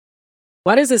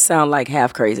Why does this sound like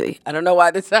half crazy? I don't know why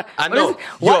this. I know.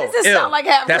 Why does this sound like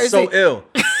half That's crazy? so ill.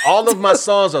 All of my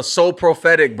songs are so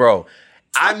prophetic, bro.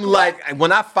 I'm like,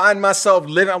 when I find myself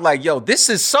living, I'm like, yo, this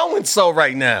is so and so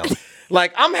right now.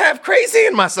 Like, I'm half crazy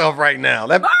in myself right now.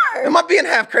 Like, am I being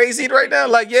half crazy right now?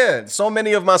 Like, yeah. So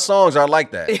many of my songs are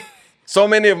like that. So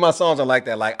many of my songs are like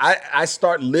that. Like, I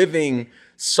start living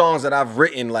songs that I've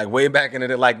written like way back in the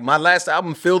day. Like my last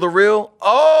album, Feel the Real.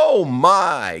 Oh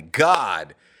my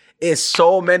God. It's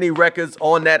so many records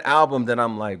on that album that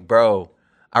I'm like, bro,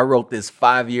 I wrote this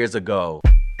 5 years ago.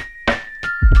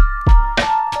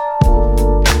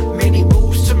 Many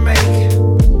moves to make,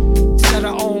 set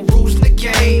our own rules in the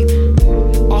game,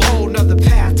 a whole nother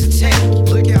path to take.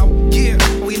 Look out, yeah,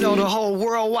 we know the whole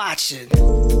world watching.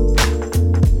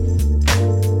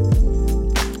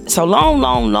 So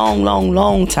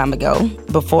long time ago,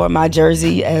 before my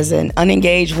jersey as an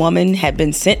unengaged woman had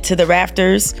been sent to the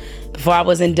rafters, before I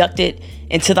was inducted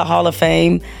into the Hall of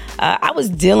Fame, I was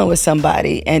dealing with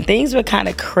somebody and things were kind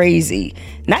of crazy.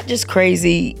 Not just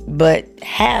crazy, but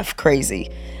half crazy.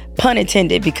 Pun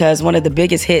intended, because one of the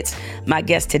biggest hits my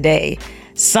guest today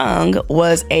sung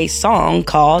was a song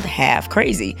called Half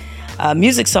Crazy.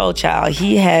 MUSIQ SOULCHILD,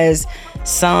 he has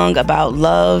sung about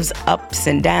love's ups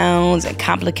and downs and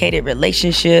complicated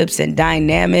relationships and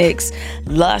dynamics,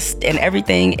 lust and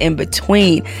everything in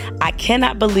between. I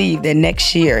cannot believe that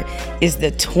next year is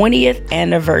the 20th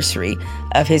anniversary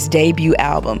of his debut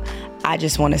album, I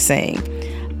Just Want to Sing.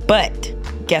 But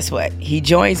guess what? He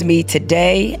joins me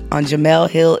today on Jamel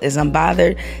Hill is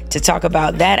Unbothered to talk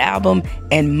about that album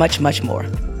and much, much more.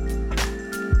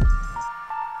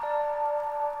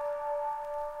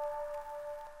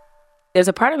 There's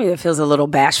a part of me that feels a little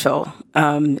bashful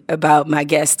about my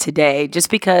guest today, just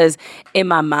because in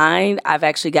my mind, I've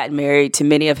actually gotten married to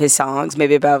many of his songs,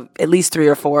 maybe about at least 3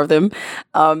 or 4 of them.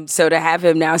 So to have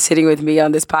him now sitting with me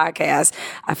on this podcast,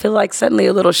 I feel like suddenly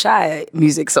a little shy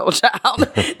MUSIQ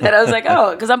SOULCHILD. That I was like,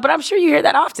 oh, but I'm sure you hear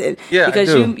that often. Yeah, because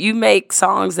I do. you make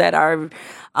songs that are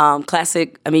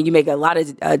classic. I mean, you make a lot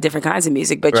of different kinds of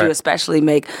music, but Right. you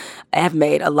especially have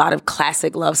made a lot of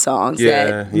classic love songs Yeah,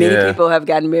 that many yeah. people have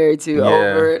gotten married to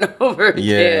over and over again,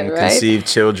 Yeah, and right? conceived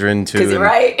children too. And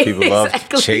right? people love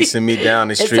Exactly. chasing me down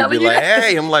the And street, telling be you like, that.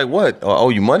 hey, I'm like, what? Oh,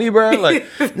 you money, bro? Like,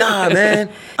 nah, man,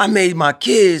 I made my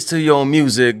kids to your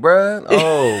music, bro.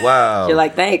 Oh, wow. You're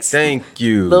like, thanks. Thank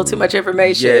you. A little too much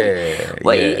information. Yeah.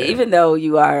 Well, yeah. even though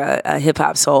you are a hip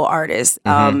hop soul artist,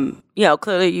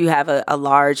 clearly you have a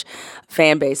large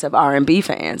fan base of R&B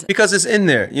fans. Because it's in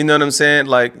there, you know what I'm saying?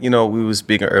 Like, we were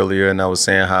speaking earlier and I was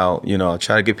saying how, I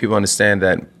try to get people to understand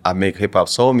that I make hip hop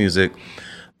soul music,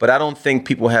 but I don't think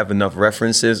people have enough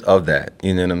references of that.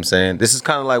 You know what I'm saying? This is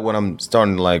kind of like what I'm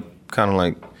starting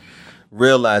to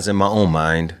realize in my own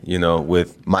mind,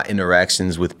 with my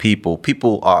interactions with people.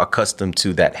 People are accustomed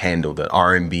to that handle, the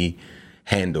R&B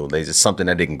handle. There's just something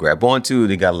that they can grab onto.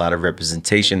 They got a lot of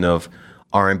representation of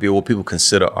R&B, or what people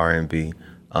consider R&B.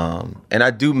 And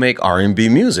I do make R&B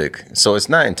music, so it's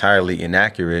not entirely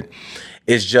inaccurate.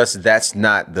 It's just that's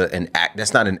not an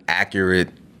accurate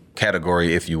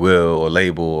category, if you will, or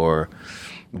label, or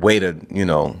way to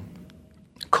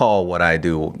call what I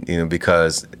do.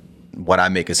 Because what I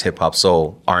make is hip hop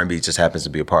soul. R&B just happens to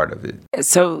be a part of it.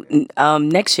 So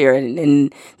next year,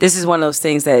 and this is one of those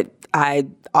things that I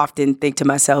often think to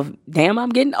myself, damn, I'm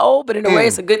getting old, but in a way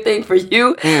it's a good thing for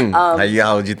you. How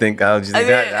would you think I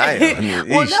am?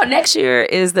 Well, no, next year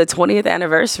is the 20th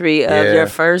anniversary of your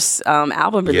first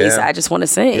album release, Yeah. I Just Want to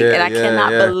Sing. Yeah, and I cannot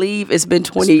believe it's been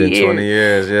 20 It's been years. 20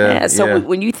 years, yeah. So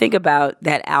when you think about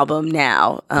that album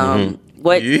now,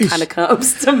 what Yeesh. kind of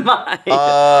comes to mind?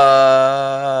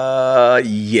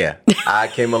 Yeah, I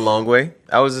came a long way.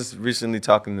 I was just recently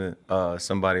talking to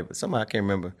somebody, but somehow I can't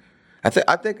remember.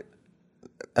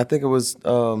 I think it was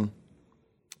the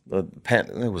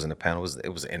panel. It wasn't a panel.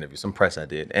 It was an interview, some press I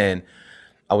did, and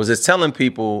I was just telling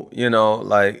people,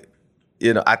 I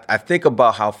think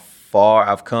about how far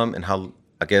I've come and how,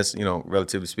 I guess,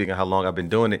 relatively speaking, how long I've been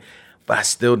doing it, but I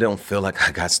still don't feel like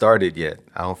I got started yet.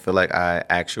 I don't feel like I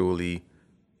actually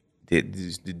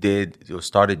did or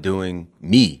started doing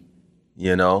me.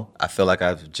 I feel like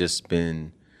I've just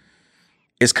been.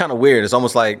 It's kind of weird. It's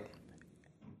almost like.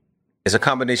 It's a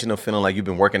combination of feeling like you've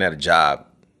been working at a job,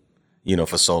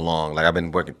 for so long. Like I've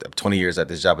been working 20 years at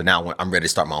this job, but now I'm ready to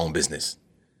start my own business.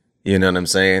 You know what I'm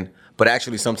saying? But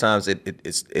actually, sometimes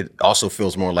it also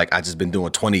feels more like I just been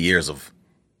doing 20 years of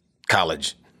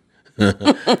college.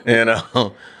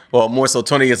 Well, more so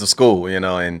 20 years of school. And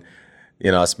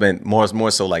I spent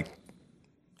more so like,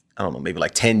 I don't know, maybe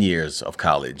like 10 years of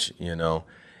college. And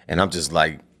I'm just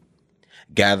like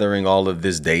gathering all of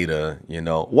this data,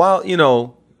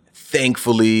 while,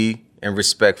 thankfully and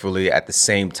respectfully at the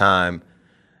same time,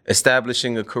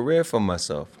 establishing a career for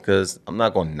myself, because I'm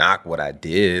not going to knock what I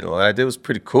did. What I did was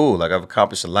pretty cool. Like, I've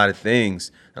accomplished a lot of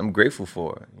things I'm grateful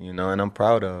for, and I'm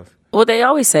proud of. Well, they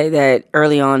always say that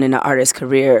early on in an artist's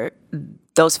career,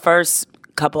 those first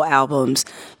couple albums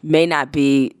may not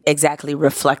be exactly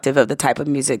reflective of the type of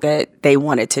music that they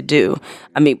wanted to do.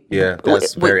 I mean, yeah,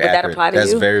 that's very accurate. That apply to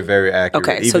that's you? very, very accurate.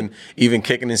 Okay, even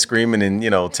kicking and screaming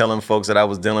and telling folks that I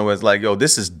was dealing with, like, yo,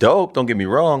 this is dope. Don't get me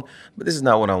wrong, but this is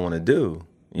not what I want to do.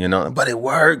 But it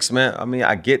works, man. I mean,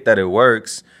 I get that it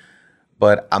works,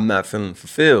 but I'm not feeling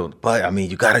fulfilled. But I mean,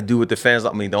 you got to do what the fans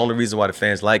like. I mean, the only reason why the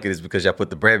fans like it is because y'all put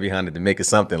the bread behind it to make it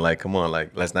something. Like, come on,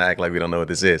 like, let's not act like we don't know what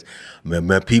this is.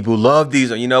 Man, people love these.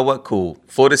 You know what? Cool.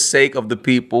 For the sake of the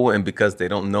people and because they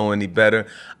don't know any better,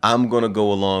 I'm going to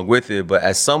go along with it. But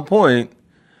at some point,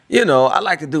 I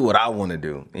like to do what I want to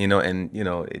do,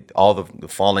 all the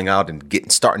falling out and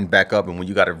starting back up. And when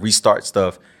you got to restart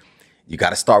stuff, you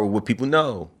got to start with what people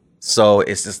know. So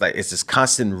it's just like, it's this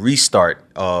constant restart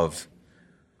of,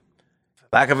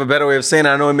 lack of a better way of saying it.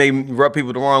 I know it may rub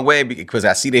people the wrong way because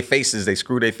I see their faces. They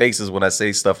screw their faces when I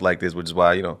say stuff like this, which is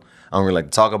why, I don't really like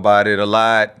to talk about it a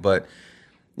lot. But,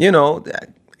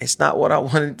 it's not what I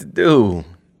wanted to do.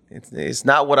 It's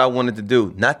not what I wanted to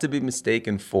do. Not to be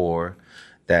mistaken for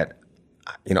that,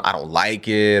 I don't like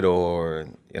it or,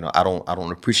 I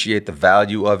don't appreciate the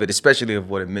value of it, especially of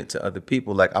what it meant to other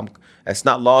people. Like, it's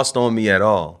not lost on me at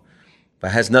all. But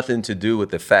it has nothing to do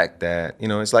with the fact that,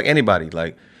 it's like anybody.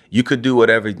 Like, you could do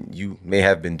whatever you may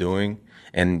have been doing,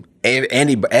 and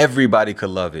everybody could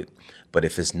love it. But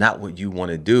if it's not what you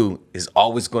want to do, it's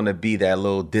always going to be that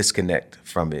little disconnect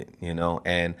from it,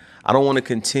 And I don't want to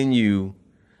continue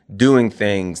doing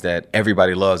things that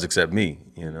everybody loves except me,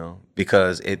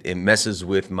 because it messes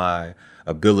with my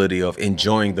ability of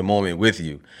enjoying the moment with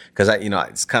you. Because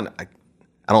it's kind of,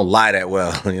 I don't lie that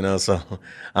well, so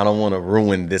I don't want to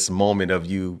ruin this moment of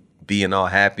you being all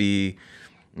happy,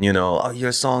 oh,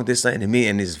 your song, this, that, and to me,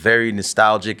 and it's very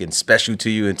nostalgic and special to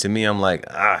you. And to me, I'm like,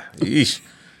 yeesh.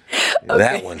 Okay.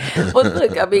 That one. Well,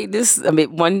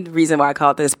 look, one reason why I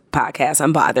called this podcast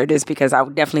Unbothered is because I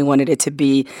definitely wanted it to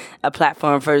be a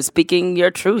platform for speaking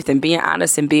your truth and being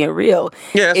honest and being real.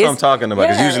 Yeah, that's what I'm talking about.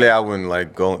 Because usually I wouldn't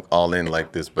like go all in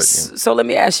like this. But So let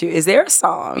me ask you, is there a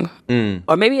song,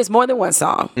 or maybe it's more than one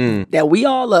song, that we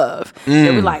all love,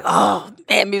 that we're like, oh,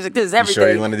 man, music, this is everything. You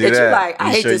sure you want to do that? You're like,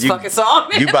 I hate this fucking song.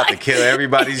 You about to kill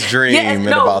everybody's dream in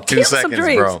about 2 seconds,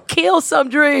 bro. Kill some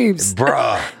dreams.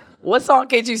 Bruh. What song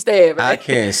can't you stand, man? I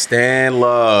can't stand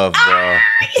love, bro.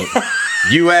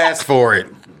 You asked for it.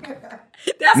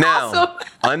 That's now, awesome.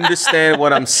 Understand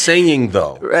what I'm saying,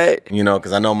 though. Right.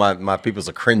 Because I know my peoples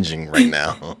are cringing right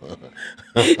now.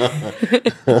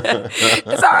 It's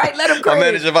all right. Let them cringe. My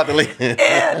manager about to leave.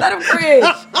 Yeah, let them cringe.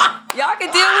 Y'all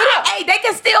can deal with it. Hey, they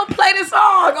can still play the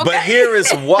song, okay? But here is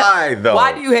why, though.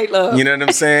 Why do you hate love? You know what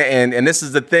I'm saying? And this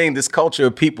is the thing. This culture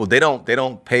of people, they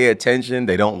don't pay attention.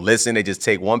 They don't listen. They just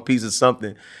take one piece of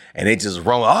something and they just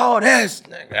run. Oh, that's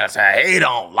how he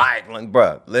don't like. Like,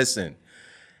 bruh, listen.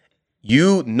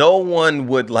 No one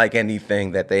would like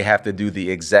anything that they have to do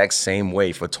the exact same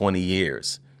way for 20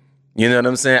 years. You know what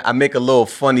I'm saying? I make a little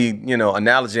funny,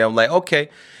 analogy. I'm like, okay,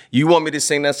 you want me to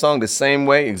sing that song the same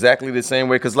way, exactly the same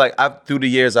way? Because through the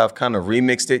years, I've kind of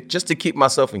remixed it just to keep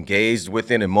myself engaged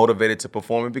with it and motivated to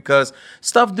perform it, because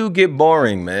stuff do get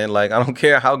boring, man. Like, I don't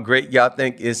care how great y'all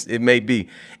think it may be.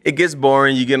 It gets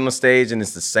boring. You get on the stage and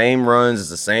it's the same runs, it's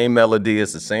the same melody,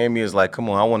 it's the same music. Like, come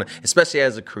on, I want to, especially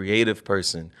as a creative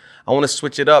person, I want to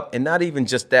switch it up. And not even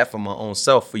just that for my own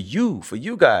self, for you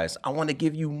guys. I want to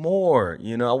give you more.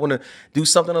 I want to do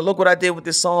something to look what I did with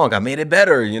this song. I made it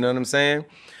better. You know what I'm saying?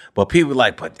 But people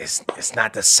like, but it's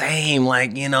not the same.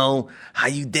 Like, how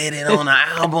you did it on the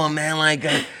album, man. Like,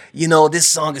 this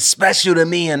song is special to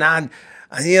me. And I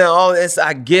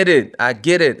get it. I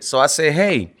get it. So I say,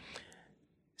 hey,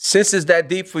 since it's that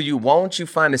deep for you, why don't you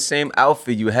find the same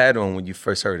outfit you had on when you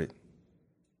first heard it?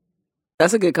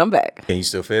 That's a good comeback. Can you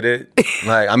still fit it?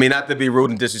 Not to be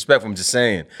rude and disrespectful, I'm just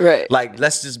saying. Right. Like,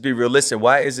 let's just be realistic.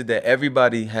 Why is it that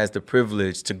everybody has the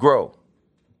privilege to grow,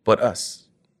 but us?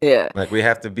 Yeah. Like, we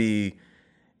have to be,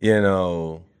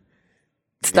 stuck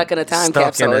in a time capsule.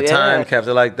 capsule. Stuck in a time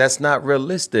capsule. Like, that's not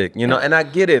realistic, And I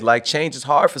get it. Like, change is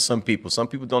hard for some people. Some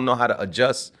people don't know how to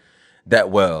adjust that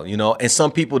well, And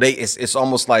some people, it's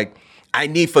almost like, I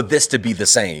need for this to be the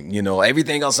same,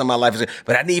 everything else in my life is,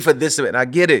 but I need for this to be, and I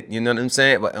get it, you know what I'm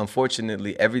saying? But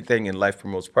unfortunately, everything in life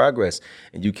promotes progress,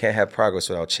 and you can't have progress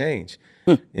without change,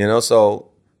 So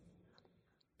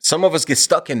some of us get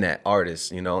stuck in that,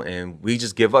 artists, and we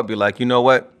just give up. Be like, you know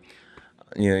what?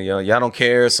 Y'all don't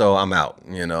care, so I'm out.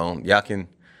 Y'all can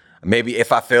maybe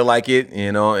if I feel like it,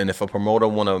 and if a promoter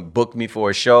want to book me for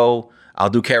a show, I'll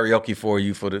do karaoke for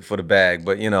you for the bag.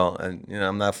 But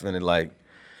I'm not finna like,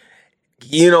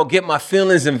 get my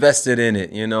feelings invested in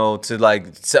it, to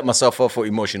like set myself up for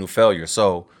emotional failure.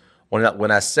 So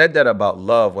when I said that about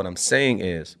love, what I'm saying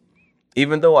is,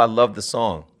 even though I love the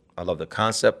song, I love the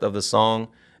concept of the song.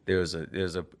 There's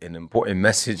an important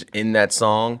message in that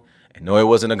song. And no, it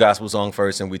wasn't a gospel song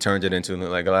first, and we turned it into,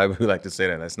 like a lot of people like to say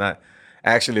that. That's not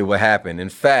actually what happened. In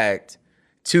fact,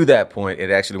 to that point, it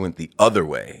actually went the other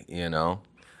way,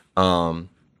 And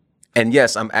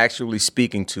yes, I'm actually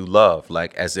speaking to love,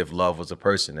 like as if love was a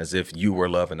person, as if you were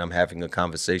love and I'm having a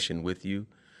conversation with you.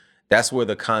 That's where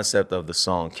the concept of the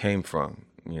song came from,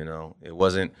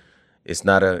 It's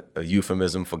not a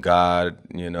euphemism for God,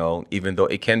 even though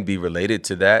it can be related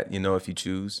to that, if you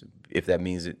choose, if that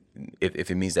means it, if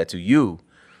it means that to you.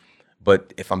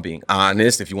 But if I'm being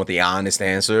honest, if you want the honest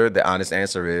answer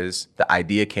is the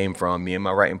idea came from me and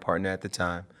my writing partner at the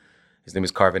time. His name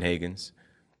is Carvin Hagens.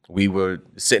 We were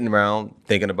sitting around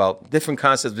thinking about different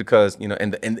concepts because,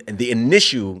 and the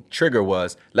initial trigger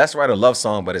was, let's write a love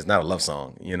song, but it's not a love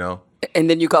song, And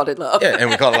then you called it love. Yeah, and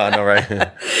we called it love, no, right?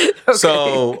 Okay.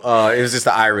 So it was just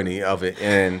the irony of it.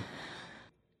 And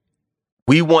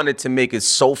we wanted to make it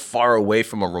so far away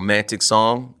from a romantic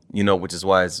song, which is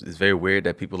why it's very weird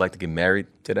that people like to get married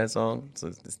to that song.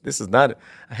 So this is not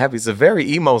a happy, it's a very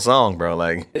emo song, bro.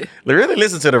 Like, really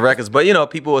listen to the records. But,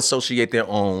 people associate their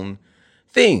own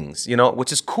things,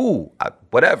 which is cool.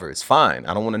 Whatever, it's fine.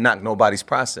 I don't want to knock nobody's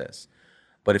process.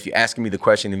 But if you're asking me the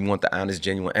question and you want the honest,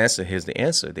 genuine answer, here's the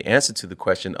answer. The answer to the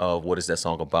question of what is that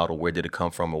song about, or where did it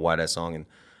come from, or why that song? And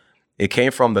it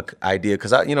came from the idea,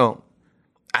 because I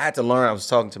had to learn. I was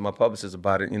talking to my publicist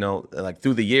about it, like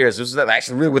through the years. This was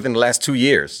actually really within the last 2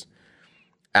 years.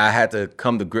 I had to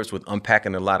come to grips with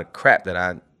unpacking a lot of crap that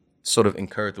I sort of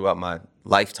incurred throughout my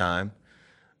lifetime,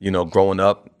 growing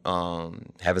up,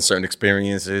 having certain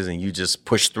experiences, and you just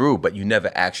push through, but you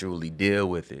never actually deal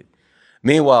with it.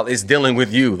 Meanwhile, it's dealing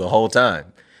with you the whole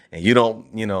time. And a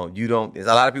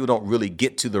lot of people don't really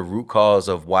get to the root cause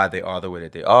of why they are the way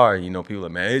that they are. People are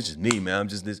like, man, it's just me, man. I'm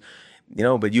just this,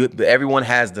 but everyone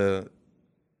has the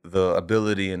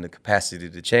ability and the capacity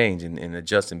to change and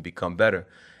adjust and become better.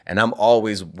 And I'm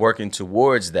always working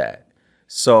towards that.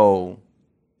 So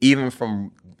even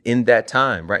from in that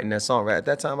time, writing that song, right at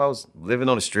that time, I was living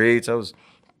on the streets. I was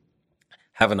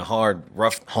having a hard,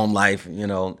 rough home life,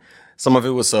 Some of it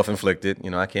was self-inflicted.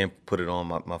 I can't put it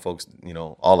on my folks,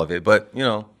 all of it. But,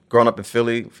 growing up in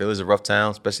Philly's a rough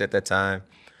town, especially at that time.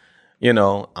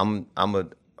 I'm a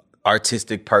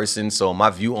artistic person, so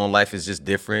my view on life is just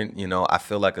different. I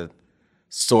feel like a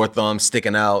sore thumb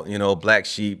sticking out, black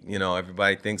sheep.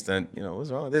 Everybody thinks that, what's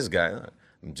wrong with this guy?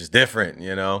 I'm just different,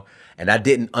 And I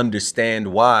didn't understand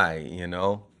why,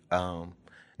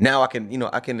 Now I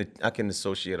can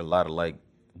associate a lot of like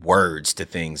words to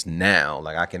things now.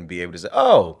 Like I can be able to say,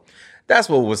 oh, that's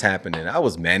what was happening. I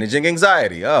was managing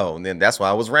anxiety. Oh, and then that's why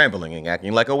I was rambling and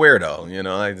acting like a weirdo.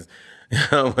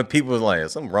 When people was like,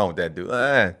 something wrong with that dude.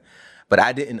 But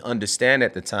I didn't understand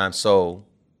at the time. So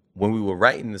when we were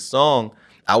writing the song,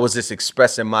 I was just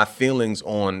expressing my feelings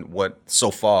on what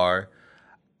so far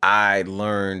I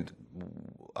learned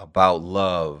about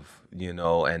love, and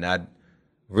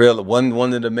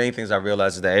one of the main things I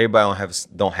realized is that everybody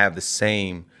don't have the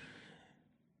same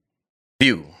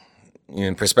view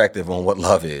and perspective on what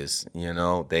love is.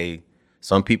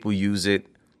 Some people use it.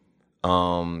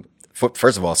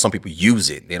 First of all, some people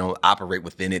use it. They don't operate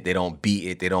within it. They don't be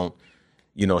it. They don't,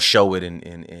 show it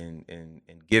and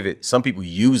give it. Some people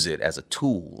use it as a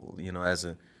tool, as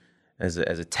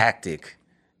a tactic,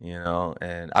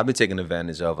 And I've been taken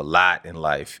advantage of a lot in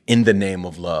life in the name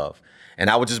of love. And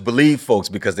I would just believe folks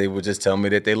because they would just tell me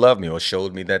that they love me or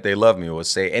showed me that they love me or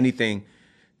say anything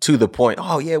to the point,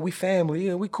 oh, yeah, we family.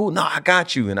 Yeah, we cool. No, I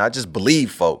got you. And I just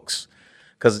believe folks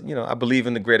because, I believe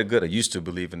in the greater good. I used to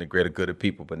believe in the greater good of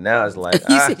people. But now it's like.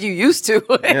 You said you used to.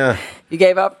 Yeah. You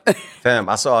gave up. Fam,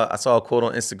 I saw a quote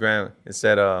on Instagram. It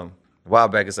said a while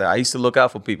back, it said, I used to look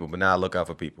out for people, but now I look out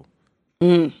for people.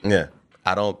 Yeah.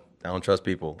 I don't trust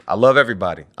people. I love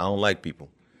everybody. I don't like people.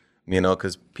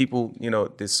 Because people,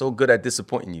 they're so good at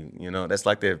disappointing you. That's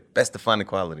like their best defining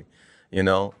quality,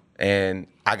 and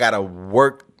I got to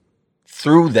work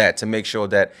through that to make sure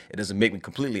that it doesn't make me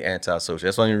completely antisocial.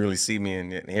 That's why you really see me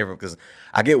and hear from, because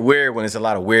I get weird when there's a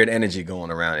lot of weird energy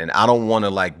going around and I don't want to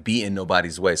like be in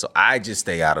nobody's way. So I just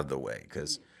stay out of the way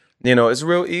because, it's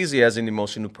real easy as an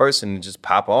emotional person to just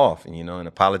pop off and, and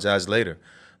apologize later.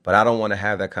 but I don't want to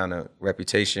have that kind of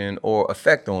reputation or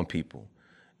effect on people,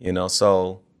 you know.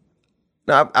 So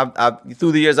no, I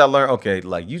through the years I learned, okay,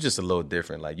 like you just a little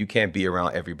different. Like you can't be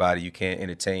around everybody. You can't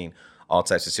entertain all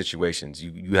types of situations.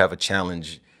 You have a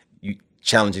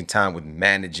challenging time with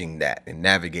managing that and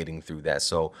navigating through that.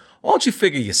 So why don't you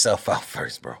figure yourself out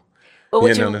first, bro? But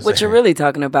what you're really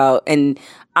talking about, and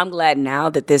I'm glad now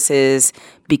that this has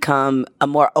become a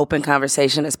more open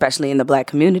conversation, especially in the Black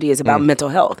community, is about mental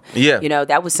health. Yeah. You know,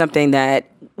 that was something that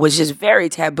was just very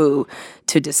taboo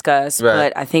to discuss. Right.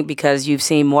 But I think because you've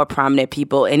seen more prominent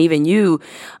people, and even you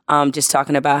just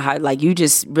talking about how, like, you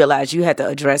just realized you had to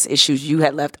address issues you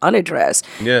had left unaddressed.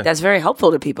 Yeah. That's very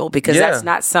helpful to people because that's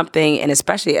not something, and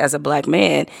especially as a Black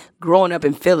man growing up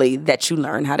in Philly, that you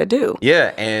learn how to do.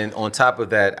 Yeah, and on top of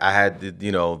that, I had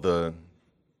the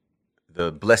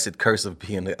blessed curse of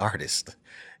being an artist,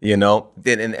 you know.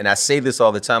 And I say this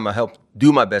all the time. I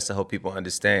do my best to help people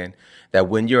understand that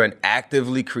when you're an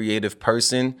actively creative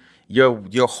person,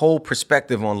 your whole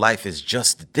perspective on life is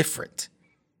just different.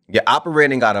 You're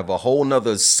operating out of a whole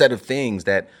nother set of things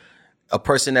that a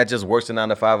person that just works a 9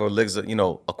 to 5 or lives a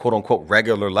quote unquote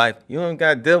regular life, you don't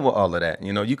got to deal with all of that.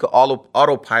 You know, you could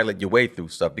autopilot your way through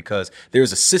stuff because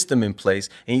there's a system in place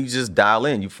and you just dial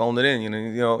in, you phone it in,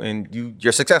 and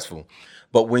you're successful.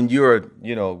 But when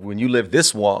when you live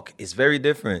this walk, it's very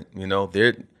different. You know,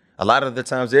 a lot of the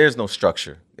times there's no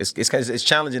structure. It's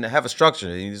challenging to have a structure.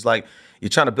 It's like you're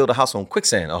trying to build a house on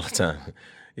quicksand all the time.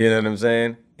 You know what I'm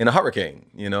saying? In a hurricane,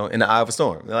 in the eye of a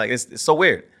storm. Like it's so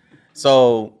weird.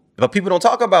 So, but people don't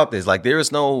talk about this. Like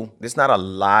there's not a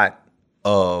lot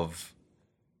of,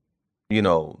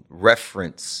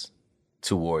 reference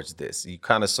towards this. You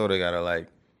kind of sort of got to like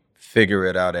figure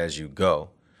it out as you go.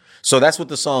 So that's what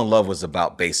the song Love was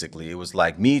about, basically. It was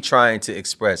like me trying to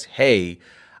express, hey,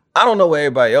 I don't know what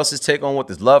everybody else's take on what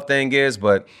this love thing is,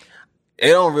 but it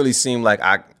don't really seem like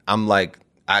I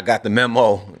got the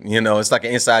memo. It's like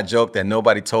an inside joke that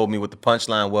nobody told me what the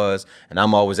punchline was, and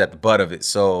I'm always at the butt of it.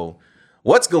 So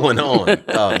what's going on,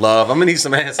 love? I'm gonna need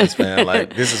some answers, man.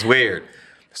 Like, this is weird.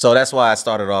 So that's why I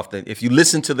started off that if you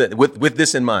listen to with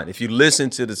this in mind, if you listen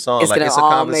to the song, it's a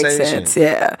conversation. Make sense,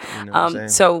 yeah.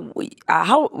 So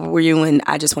how were you when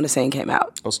I Just Want to Sing came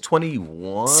out? I was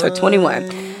 21. So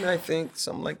 21. I think,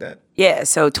 something like that. Yeah,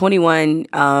 so 21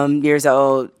 years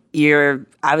old. You're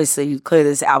obviously, clearly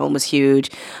this album was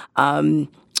huge.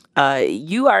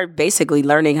 You are basically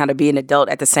learning how to be an adult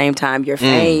at the same time your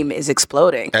fame is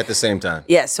exploding. At the same time.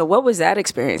 Yeah, so what was that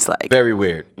experience like? Very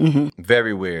weird. Mm-hmm.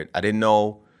 Very weird. I didn't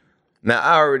know. Now,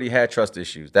 I already had trust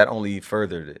issues. That only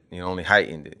furthered it, only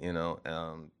heightened it,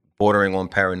 bordering on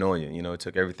paranoia. It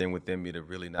took everything within me to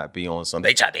really not be on some,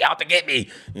 they tried to out to get me,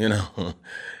 You know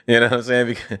what I'm saying?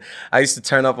 Because I used to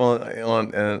turn up on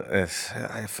I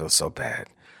feel so bad.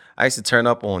 I used to turn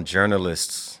up on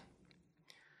journalists.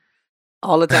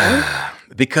 All the time?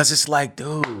 Because it's like,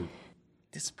 dude,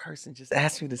 this person just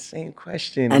asked me the same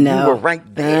question. I know. You were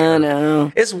right there. I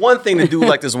know. It's one thing to do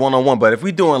like this one-on-one, but if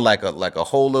we're doing like a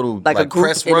whole little like a group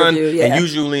press run, interview, and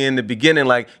usually in the beginning,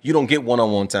 like you don't get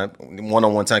one-on-one time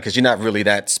because you're not really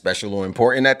that special or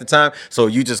important at the time. So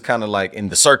you just kind of like in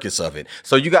the circus of it.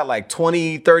 So you got like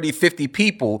 20, 30, 50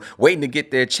 people waiting to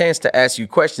get their chance to ask you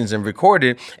questions and record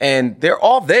it. And they're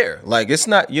all there. Like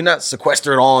you're not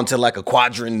sequestered on to like a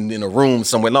quadrant in a room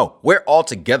somewhere. No, we're all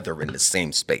together in the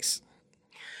same space.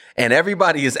 And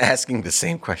everybody is asking the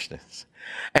same questions.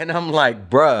 And I'm like,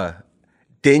 bruh,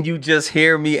 didn't you just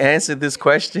hear me answer this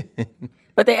question?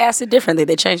 But they asked it differently.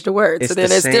 They changed the words. It's the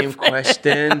same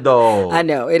question, though. I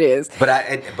know, it is.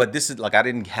 But this is like, I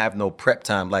didn't have no prep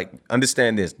time. Like,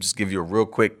 understand this. Just give you a real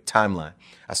quick timeline.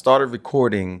 I started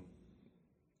recording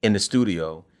in the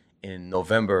studio in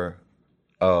November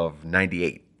of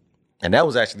 98. And that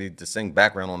was actually to sing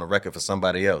background on the record for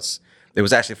somebody else. It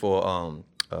was actually for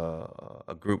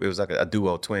a group. It was like a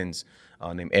duo, twins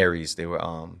named Aries. They were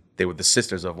the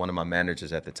sisters of one of my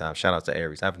managers at the time. Shout out to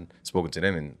Aries. I haven't spoken to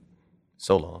them in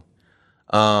so long.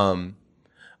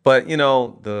 But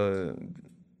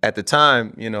at the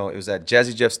time, it was at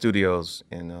Jazzy Jeff Studios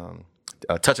in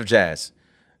Touch of Jazz.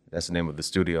 That's the name of the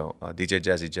studio. DJ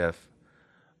Jazzy Jeff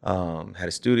had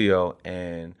a studio,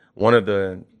 and one of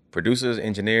the producers,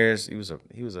 engineers, he was a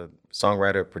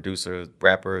songwriter, producer,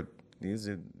 rapper. He's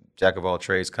a jack of all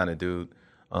trades kind of dude.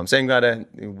 Same guy that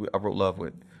I wrote Love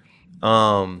with.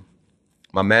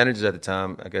 My managers at the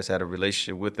time, I guess, had a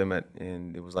relationship with them,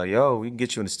 and it was like, yo, we can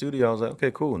get you in the studio. I was like,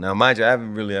 okay, cool. Now, mind you, I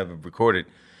haven't really ever recorded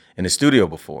in the studio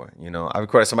before. I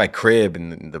recorded somebody's crib,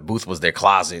 and the booth was their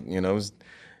closet. It was,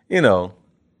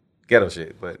 ghetto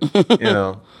shit. But,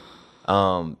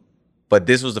 but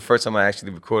this was the first time I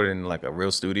actually recorded in like a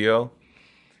real studio.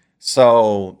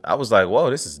 So I was like,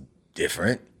 whoa, this is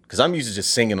different. Because I'm used to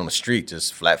just singing on the street,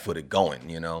 just flat-footed going,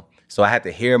 you know? So I had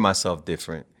to hear myself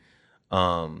different.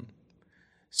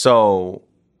 So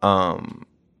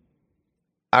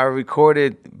I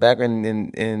recorded back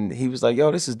and he was like,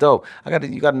 yo, this is dope.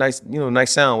 You got a nice,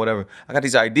 nice sound, whatever. I got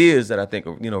these ideas that I think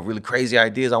are, really crazy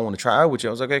ideas I want to try out with you.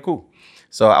 I was like, okay, cool.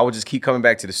 So I would just keep coming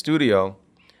back to the studio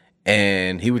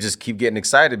and he would just keep getting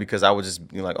excited because I would just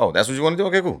be like, oh, that's what you want to do?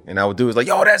 Okay, cool. And I would do it like,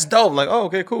 yo, that's dope. I'm like, oh,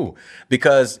 okay, cool.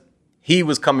 Because he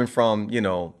was coming from,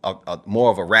 a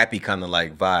more of a rappy kind of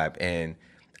like vibe. And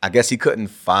I guess he couldn't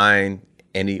find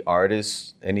any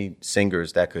artists, any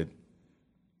singers that could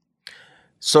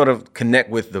sort of connect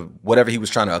with whatever he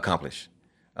was trying to accomplish.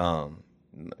 The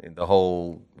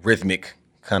whole rhythmic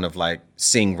kind of like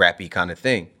sing rappy kind of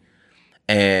thing.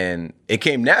 And it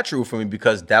came natural for me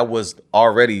because that was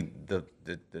already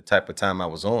the type of time I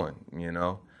was on,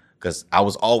 because I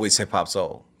was always hip hop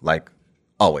soul, like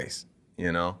always,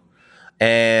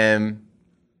 And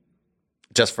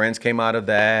Just Friends came out of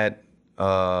that.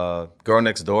 Girl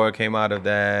Next Door came out of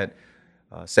that.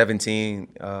 17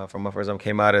 from my first album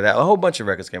came out of that. A whole bunch of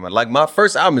records came out. Like my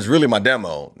first album is really my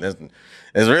demo. It's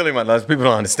really people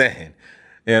don't understand,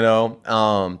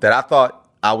 that I thought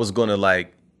I was gonna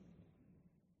like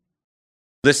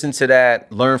listen to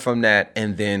that, learn from that,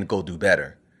 and then go do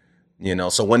better.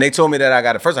 So when they told me that I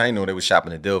got it, first I didn't know they was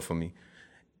shopping a deal for me.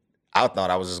 I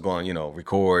thought I was just going,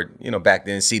 record. Back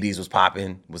then CDs was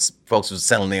popping, folks was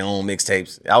selling their own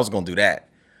mixtapes. I was gonna do that.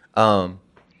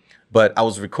 But I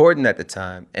was recording at the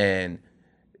time, and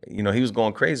he was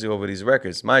going crazy over these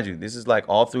records. Mind you, this is like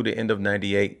all through the end of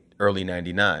 98, early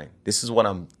 99. This is when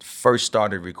I first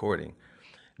started recording.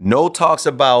 No talks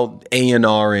about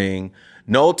A&Ring,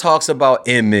 no talks about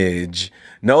image,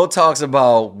 no talks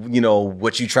about,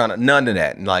 what you trying to, none of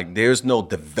that. Like, there's no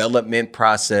development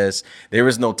process. There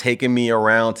is no taking me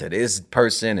around to this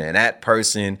person and that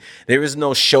person. There is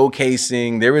no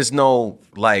showcasing. There is no,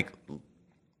 like,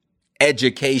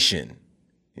 education,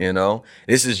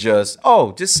 This is just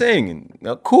sing.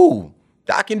 Cool.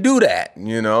 I can do that,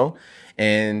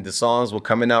 And the songs were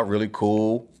coming out really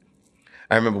cool.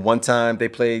 I remember one time they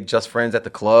played Just Friends at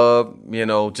the club,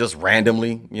 just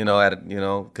randomly,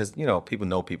 because, people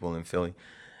know people in Philly.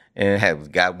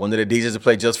 And got one of the DJs to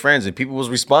play Just Friends, and people was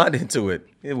responding to it.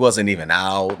 It wasn't even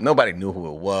out. Nobody knew who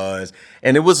it was.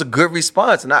 And it was a good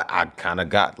response. And I kind of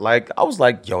got like, I was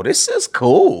like, yo, this is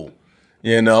cool.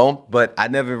 But I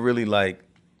never really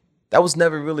that was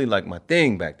never really like my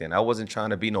thing back then. I wasn't trying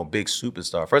to be no big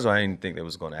superstar. First of all, I didn't think that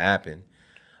was going to happen,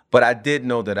 but I did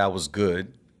know that I was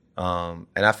good. And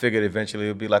I figured eventually it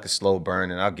would be like a slow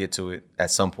burn and I'll get to it at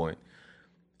some point.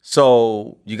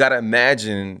 So you got to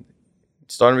imagine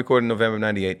starting recording November of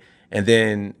 98. And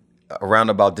then around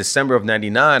about December of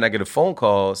 99, I get a phone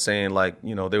call saying like,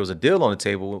 there was a deal on the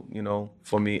table,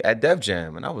 for me at Def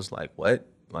Jam. And I was like, what?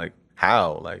 Like,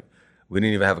 how? Like, we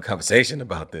didn't even have a conversation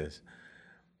about this.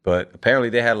 But apparently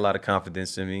they had a lot of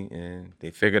confidence in me and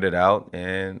they figured it out.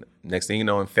 And next thing you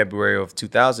know, in February of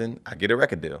 2000, I get a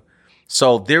record deal.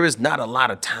 So there is not a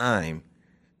lot of time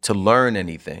to learn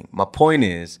anything. My point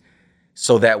is,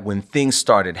 so that when things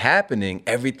started happening,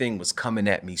 everything was coming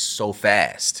at me so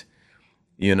fast,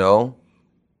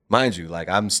 Mind you, like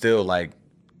I'm still like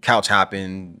couch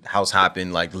hopping, house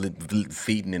hopping, like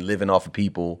feeding and living off of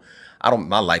people.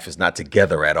 My life is not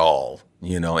together at all,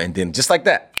 and then just like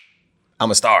that,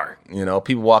 I'm a star,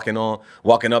 people walking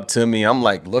up to me. I'm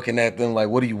like looking at them like,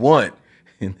 what do you want?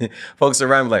 And folks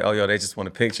around me like, oh, yo, they just want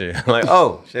a picture. I'm like,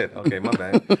 oh, shit. Okay, my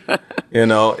bad.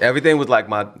 Everything was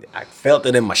like I felt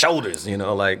it in my shoulders,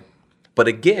 but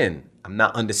again, I'm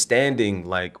not understanding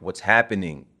like what's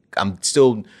happening. I'm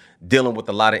still dealing with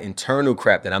a lot of internal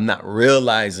crap that I'm not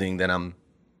realizing that I'm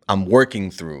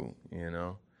working through,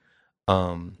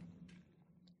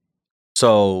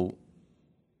 So,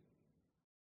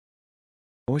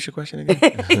 what was your question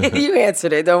again? You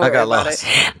answered it. Don't worry about lost.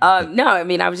 it. No, I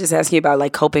mean, I was just asking about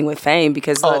like coping with fame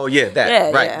because.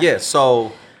 Right. Yeah.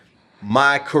 So,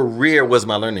 my career was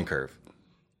my learning curve.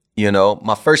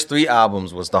 My first 3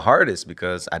 albums was the hardest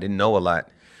because I didn't know a lot.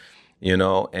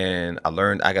 And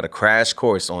I got a crash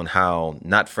course on how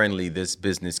not friendly this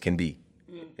business can be.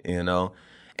 And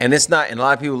it's not. And a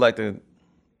lot of people like to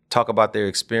talk about their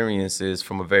experiences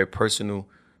from a very personal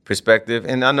perspective.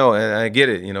 And I know, and I get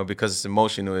it, because it's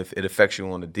emotional, if it affects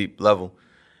you on a deep level,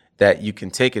 that you can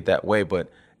take it that way,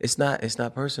 but it's not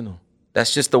personal.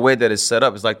 That's just the way that it's set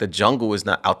up. It's like the jungle is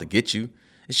not out to get you.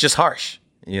 It's just harsh,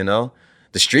 The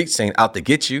streets ain't out to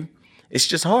get you. It's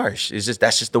just harsh.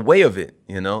 That's just the way of it,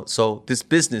 So this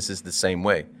business is the same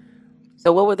way.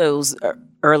 So what were those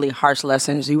early harsh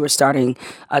lessons you were starting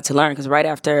to learn? Because right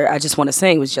after I Just Want to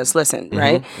Sing was Just Listen,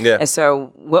 right? Yeah. And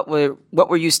so what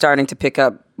were you starting to pick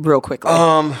up real quickly?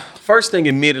 First thing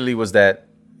immediately was that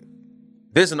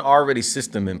there's an already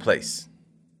system in place.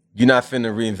 You're not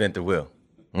finna reinvent the wheel.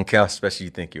 Okay, how special you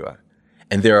think you are.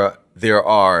 And there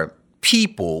are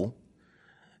people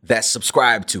that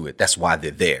subscribe to it. That's why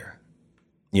they're there.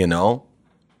 You know?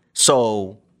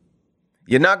 So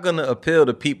you're not gonna appeal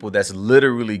to people that's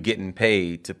literally getting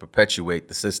paid to perpetuate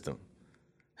the system.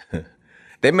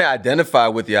 They may identify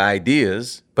with your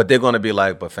ideas, but they're gonna be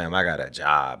like, but fam, I got a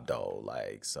job though.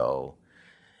 Like, so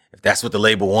if that's what the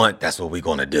label want, that's what we're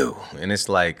gonna do. And it's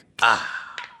like,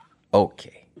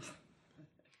 okay.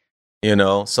 You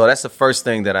know, so that's the first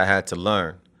thing that I had to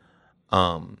learn,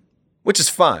 which is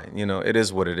fine. You know, it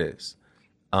is what it is.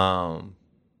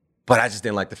 But I just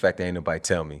didn't like the fact that ain't nobody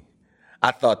tell me.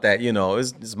 I thought that, you know,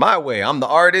 it's my way. I'm the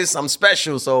artist. I'm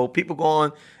special. So people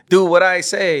going to do what I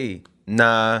say.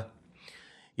 Nah,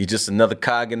 you're just another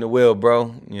cog in the wheel,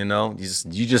 bro. You know,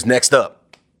 you just next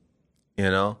up, you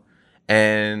know,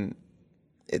 and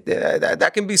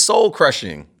that can be soul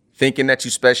crushing, thinking that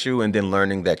you're special and then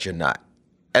learning that you're not.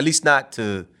 At least not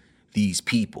to these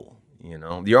people, you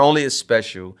know. You're only as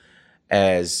special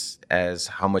as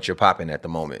how much you're popping at the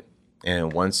moment.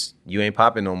 And once you ain't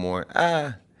popping no more,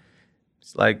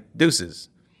 it's like deuces.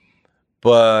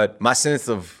 But my sense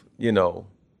of, you know,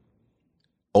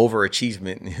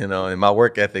 overachievement, you know, and my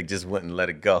work ethic just wouldn't let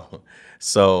it go.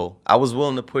 So I was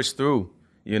willing to push through,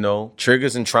 you know,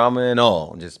 triggers and trauma and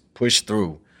all, just push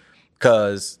through.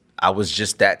 Because I was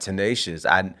just that tenacious.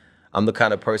 I'm the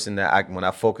kind of person that when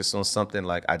I focus on something,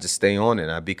 like I just stay on it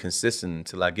and I be consistent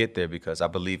until I get there because I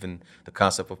believe in the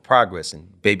concept of progress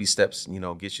and baby steps, you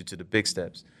know, get you to the big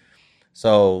steps.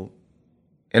 So,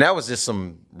 and that was just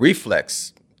some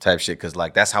reflex type shit because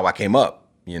like that's how I came up,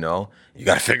 you know. You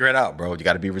got to figure it out, bro. You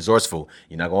got to be resourceful.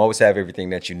 You're not going to always have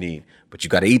everything that you need, but you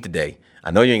got to eat today.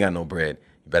 I know you ain't got no bread.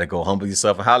 You better go humble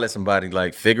yourself and holler at somebody,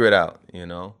 like figure it out, you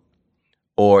know.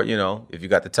 Or, you know, if you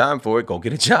got the time for it, go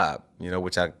get a job, you know,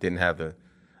 which I didn't have the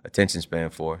attention span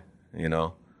for, you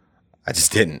know. I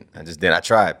just didn't. I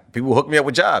tried. People hook me up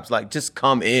with jobs. Like, just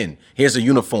come in. Here's a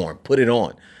uniform. Put it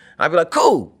on. I'd be like,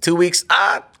 cool. 2 weeks.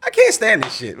 I can't stand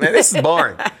this shit, man. This is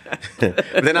boring.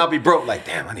 Then I'll be broke. Like,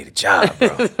 damn, I need a job, bro.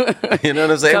 You know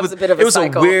what I'm saying? It was a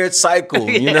weird cycle.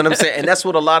 You know what I'm saying? And that's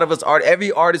what a lot of us are.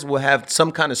 Every artist will have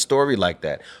some kind of story like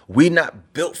that. We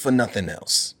not built for nothing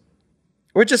else.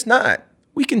 We're just not.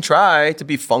 We can try to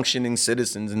be functioning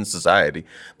citizens in society,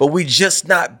 but we just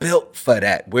not built for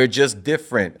that. We're just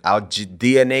different. Our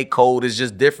DNA code is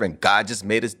just different. God just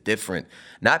made us different.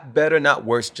 Not better, not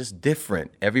worse, just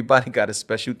different. Everybody got a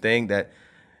special thing that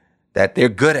they're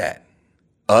good at.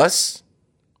 Us,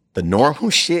 the normal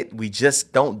shit, we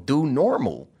just don't do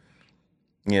normal,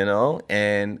 you know?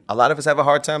 And a lot of us have a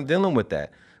hard time dealing with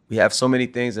that. We have so many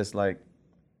things that's like,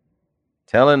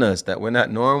 telling us that we're not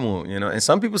normal, you know? And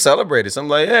some people celebrate it. Some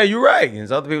like, yeah, you're right. And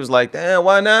some other people's like, damn,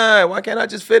 why not? Why can't I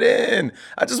just fit in?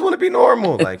 I just want to be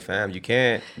normal. Like, fam, you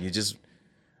can't.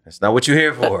 That's not what you're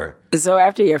here for. So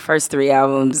after your first 3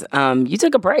 albums, you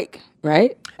took a break,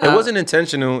 right? It wasn't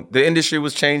intentional. The industry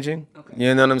was changing. Okay.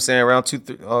 You know what I'm saying? Around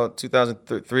 2003,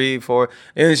 2004,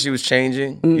 the industry was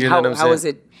changing. You know what I'm saying? How was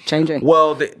it changing?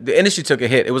 Well, the industry took a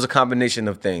hit. It was a combination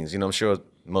of things. You know, I'm sure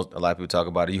a lot of people talk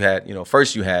about it. You had, you know,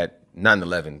 first you had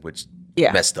 9/11, which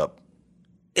messed up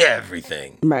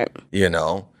everything. Right. You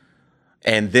know?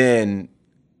 And then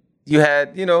you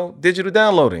had, you know, digital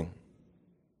downloading.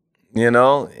 You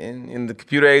know? And the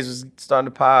computer age was starting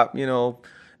to pop, you know.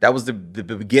 That was the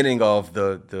beginning of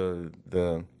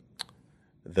the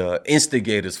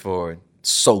instigators for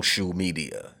social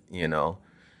media, you know.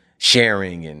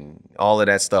 Sharing and all of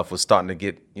that stuff was starting to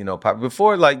get, you know, pop.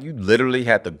 Before, like, you literally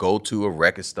had to go to a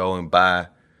record store and buy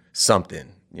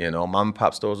something. You know, mom and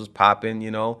pop stores was popping, you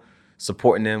know,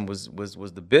 supporting them was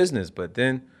the business. But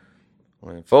then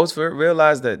when folks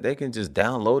realized that they can just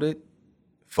download it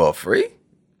for free,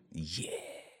 yeah.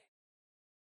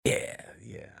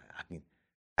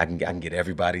 I can get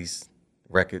everybody's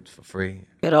record for free.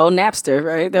 Good old Napster,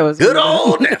 right? That was good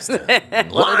old Napster.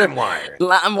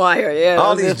 LimeWire, yeah.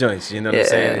 All these joints, you know what I'm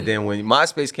saying? And then when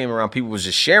MySpace came around, people was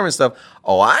just sharing stuff.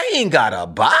 Oh, I ain't gotta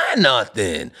buy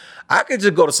nothing. I could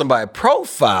just go to somebody's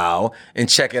profile and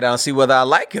check it out and see whether I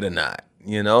like it or not,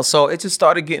 you know? So it just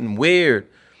started getting weird,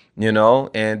 you know?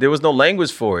 And there was no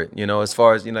language for it, you know, as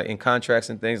far as, you know, in contracts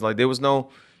and things. Like, there was no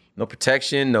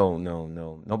protection, no.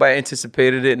 Nobody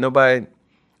anticipated it. Nobody,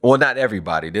 well, not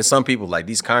everybody. There's some people, like,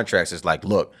 these contracts is like,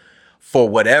 look, for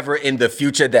whatever in the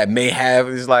future that may have.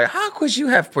 It's like, how could you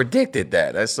have predicted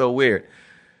that? That's so weird.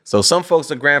 So some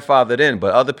folks are grandfathered in,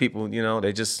 but other people,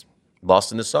 they just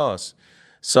lost in the sauce.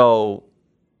 So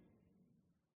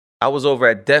I was over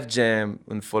at Def Jam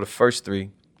for the first 3.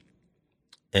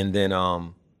 And then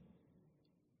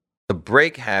the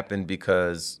break happened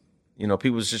because,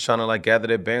 people was just trying to like gather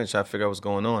their bearings, trying to figure out what's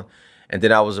going on. And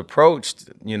then I was approached,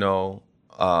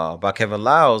 by Kevin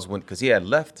Lyles because he had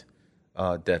left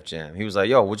Def Jam. He was like,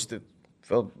 yo, what you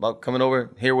feel about coming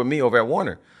over here with me over at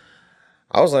Warner?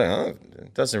 I was like,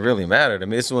 it doesn't really matter to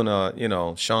me. This when,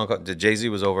 Jay-Z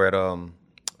was over at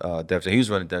Def Jam. He was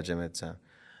running Def Jam at the time.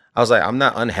 I was like, I'm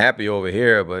not unhappy over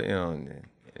here, but,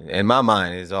 in my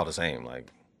mind, it's all the same. Like,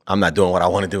 I'm not doing what I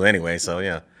want to do anyway.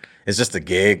 So, it's just a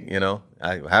gig,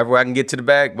 however I can get to the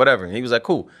bag, whatever. And he was like,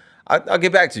 cool, I'll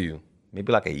get back to you.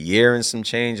 Maybe like a year and some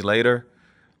change later.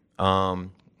 He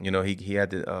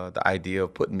had the idea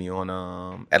of putting me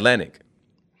on Atlantic.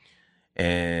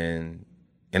 And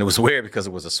it was weird because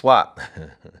it was a swap. I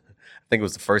think it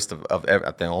was the first of ever.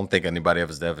 I don't think anybody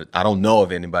ever. I don't know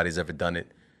if anybody's ever done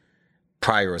it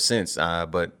prior or since.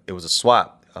 But it was a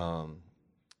swap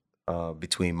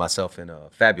between myself and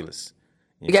Fabulous.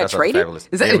 You got traded?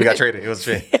 Yeah, we got traded. It was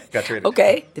traded. Got traded.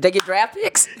 Okay. Did they get draft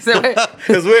picks? It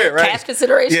was weird, right? Cash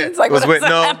considerations? Yeah, like, it was weird.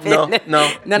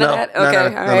 No. None of that?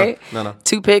 Okay, all right. No.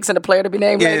 2 picks and a player to be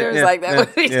named later? It's like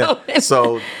that.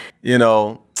 So,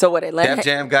 So what, Atlanta? Def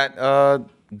Jam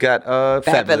got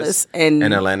Fabulous and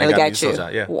Atlanta got you.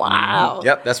 SOULCHILD, yeah. Wow. Mm-hmm.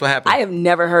 Yep, that's what happened. I have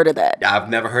never heard of that. I've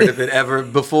never heard of it ever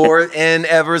before and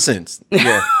ever since.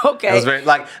 Yeah. Okay. It was very,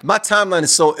 like, my timeline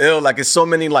is so ill. Like, it's so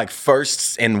many, like,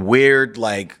 firsts and weird,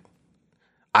 like,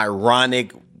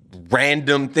 ironic,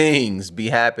 random things be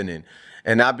happening.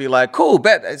 And I'd be like, cool,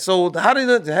 bet. So how did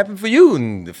it happen for you?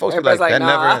 And the folks be like, that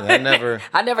never.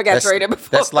 I never got traded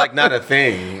before. That's like not a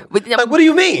thing. But, like, what do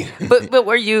you mean? but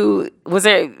was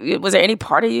there any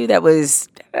part of you that was,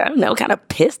 I don't know, kind of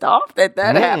pissed off that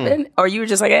happened? Or you were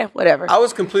just like, whatever? I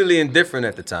was completely indifferent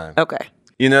at the time. Okay.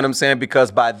 You know what I'm saying?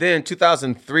 Because by then,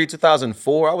 2003,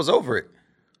 2004, I was over it.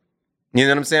 You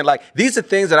know what I'm saying? Like, these are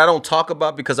things that I don't talk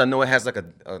about because I know it has like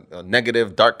a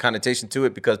negative, dark connotation to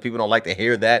it because people don't like to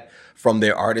hear that from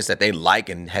their artists that they like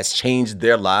and has changed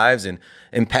their lives and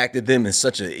impacted them in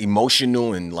such an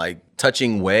emotional and like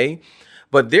touching way.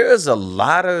 But there is a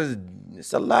lot of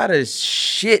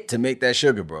shit to make that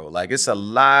sugar, bro. Like, it's a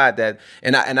lot that,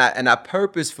 and I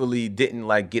purposefully didn't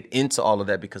like get into all of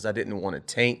that because I didn't want to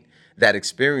taint that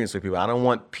experience with people. I don't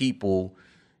want people,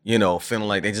 feeling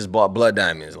like they just bought blood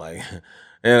diamonds. Like,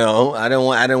 I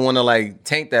didn't want to like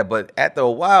taint that. But after a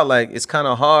while, like, it's kind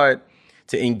of hard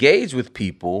to engage with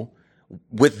people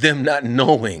with them not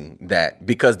knowing that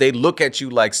because they look at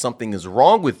you like something is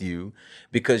wrong with you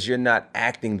because you're not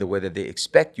acting the way that they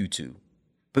expect you to.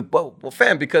 But well,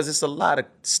 fam, because it's a lot of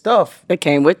stuff that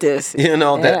came with this,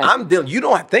 that I'm dealing.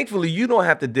 Thankfully, you don't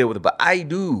have to deal with it, but I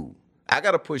do. I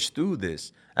got to push through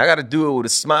this. I got to do it with a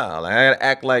smile. I got to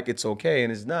act like it's okay,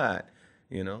 and it's not,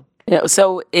 Yeah.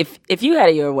 So if you had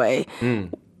it your way,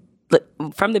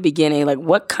 from the beginning, like,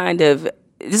 what kind of,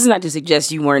 this is not to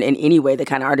suggest you weren't in any way the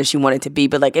kind of artist you wanted to be,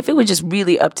 but like, if it was just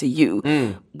really up to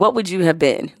you, what would you have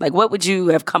been? Like, what would you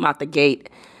have come out the gate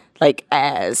like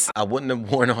as? I wouldn't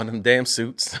have worn on them damn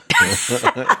suits,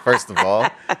 first of all,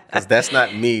 because that's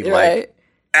not me, right. like,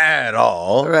 at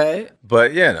all. Right.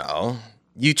 But,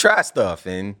 you try stuff,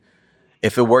 and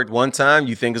if it worked one time,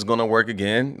 you think it's going to work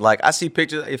again. Like, I see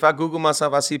pictures. If I Google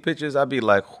myself, I see pictures. I'd be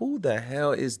like, who the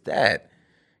hell is that?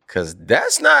 Because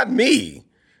that's not me,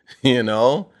 And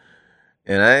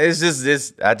it's just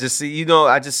this. I just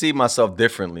see myself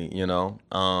differently,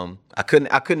 I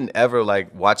couldn't ever,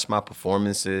 like, watch my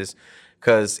performances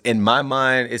because in my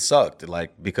mind, it sucked.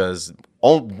 Like, because,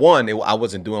 one, I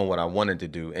wasn't doing what I wanted to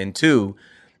do. And two,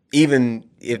 even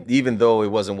though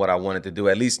it wasn't what I wanted to do,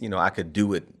 at least, I could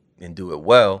do it and do it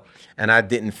well. And I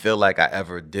didn't feel like I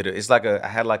ever did it. It's like I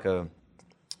had a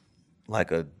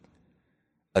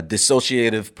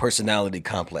dissociative personality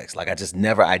complex. Like, I just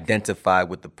never identified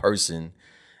with the person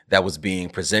that was being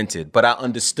presented. But I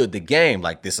understood the game.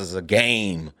 Like, this is a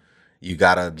game. You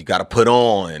gotta put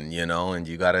on, and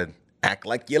you gotta act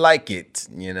like you like it,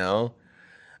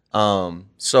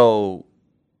 So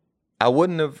I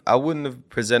wouldn't have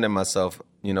presented myself,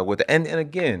 with it. And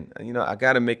again, I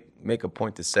gotta make a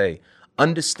point to say,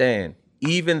 understand,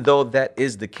 even though that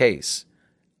is the case,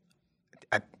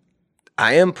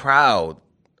 I am proud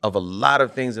of a lot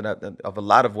of things of a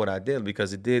lot of what I did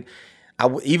because it did.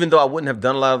 Even though I wouldn't have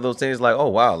done a lot of those things, like, oh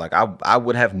wow, like I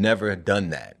would have never done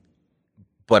that.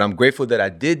 But I'm grateful that I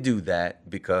did do that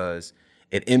because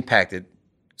it impacted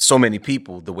so many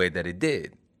people the way that it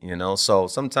did, So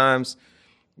sometimes,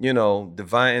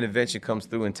 divine intervention comes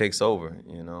through and takes over,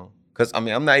 Because,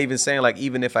 I'm not even saying, like,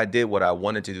 even if I did what I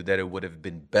wanted to do, that it would have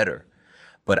been better.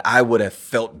 But I would have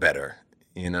felt better,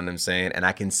 you know what I'm saying? And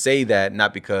I can say that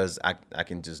not because I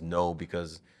can just know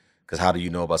because how do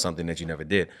you know about something that you never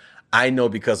did? I know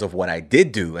because of what I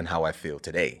did do and how I feel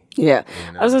today. Yeah.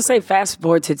 I was going to say, fast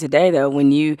forward to today, though,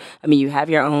 when you have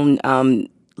your own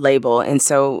label. And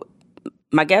so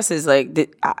my guess is, like,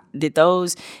 did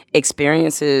those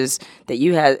experiences that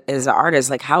you had as an artist,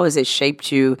 like, how has it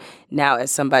shaped you now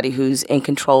as somebody who's in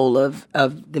control of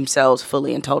themselves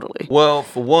fully and totally? Well,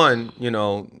 for one,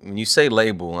 when you say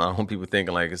label, I don't want people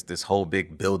thinking, like, it's this whole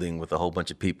big building with a whole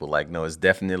bunch of people. Like, no, it's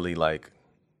definitely, like,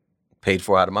 paid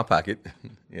for out of my pocket,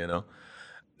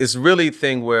 It's really a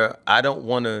thing where I don't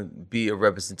want to be a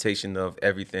representation of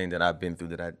everything that I've been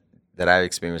through, that I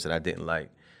experienced that I didn't like,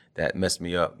 that messed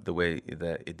me up the way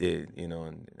that it did,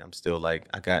 and I'm still like,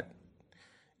 I got,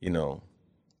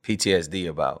 PTSD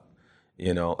about,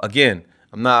 Again,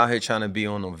 I'm not out here trying to be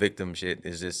on no victim shit.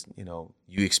 It's just,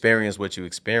 you experience what you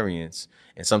experience.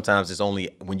 And sometimes it's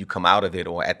only when you come out of it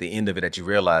or at the end of it that you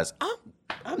realize,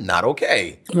 I'm not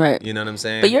okay. Right. You know what I'm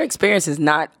saying? But your experience is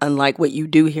not unlike what you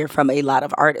do hear from a lot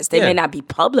of artists. They may not be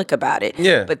public about it,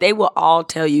 but they will all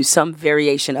tell you some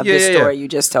variation of this story you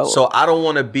just told. So I don't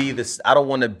want to be this. I don't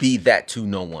want to be that to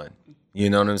no one. You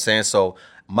know what I'm saying? So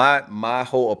my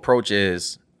whole approach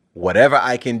is whatever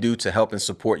I can do to help and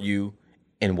support you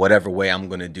in whatever way, I'm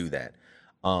going to do that.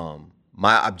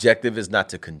 My objective is not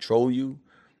to control you.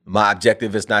 My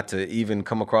objective is not to even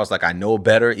come across like I know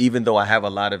better, even though I have a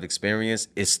lot of experience.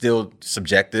 It's still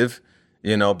subjective,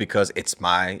 because it's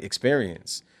my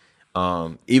experience.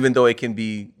 Even though it can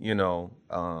be,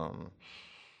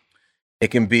 it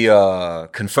can be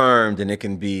confirmed and it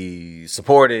can be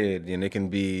supported and it can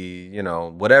be,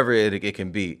 whatever it can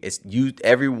be.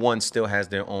 Everyone still has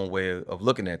their own way of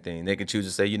looking at things. They can choose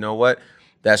to say, you know what,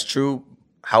 that's true.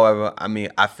 However,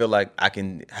 I feel like I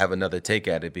can have another take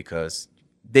at it because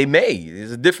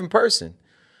it's a different person.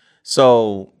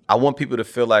 So I want people to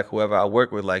feel like whoever I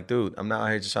work with, like, dude, I'm not out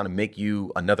here just trying to make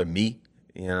you another me,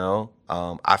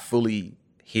 I fully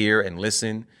hear and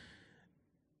listen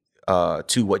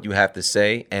to what you have to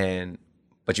say.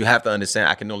 But you have to understand,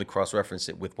 I can only cross-reference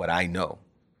it with what I know,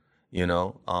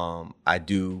 I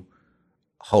do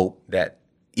hope that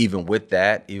even with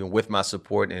my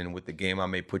support and with the game I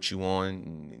may put you on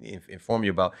and inform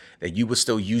you about, that you will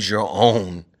still use your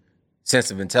own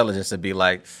sense of intelligence to be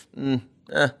like, I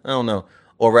don't know.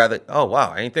 Or rather, oh,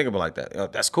 wow, I ain't thinking about it like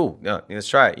that. That's cool. Yeah, let's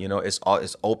try it.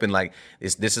 It's open. Like,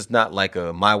 this is not like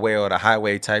a my way or the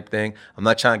highway type thing. I'm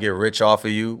not trying to get rich off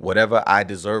of you. Whatever I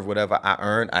deserve, whatever I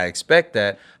earn, I expect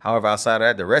that. However, outside of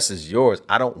that, the rest is yours.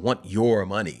 I don't want your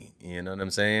money. You know what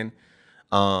I'm saying?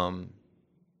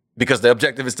 Because the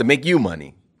objective is to make you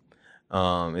money.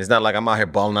 It's not like I'm out here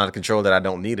balling out of control that I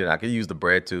don't need it. I could use the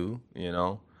bread too,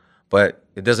 But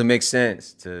it doesn't make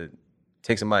sense to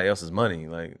take somebody else's money.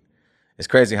 Like, it's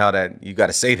crazy how that you got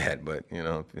to say that, but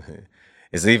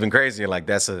it's even crazier. Like,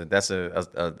 that's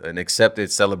an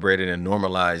accepted, celebrated, and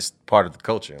normalized part of the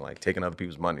culture. Like, taking other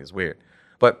people's money is weird,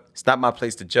 but it's not my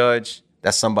place to judge.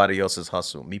 That's somebody else's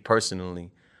hustle. Me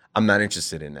personally, I'm not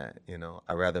interested in that.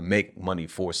 I'd rather make money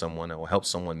for someone or help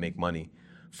someone make money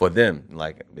for them.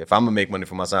 Like, if I'm gonna make money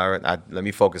for myself, let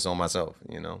me focus on myself.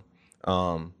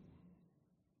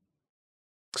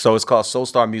 So it's called Soul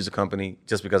Star Music Company,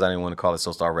 just because I didn't want to call it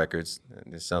Soul Star Records.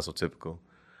 It sounds so typical.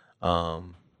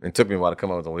 It took me a while to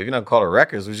come up with, well, if you're not going to call it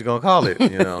records, what you going to call it,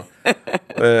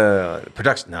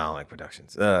 Production, no, I don't like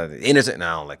productions. Entertainment, no,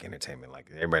 I don't like entertainment. Like,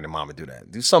 everybody and mama do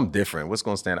that. Do something different. What's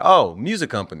going to stand out? Oh, music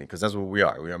company, because that's what we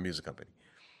are. We are a music company.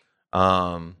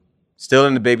 Still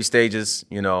in the baby stages,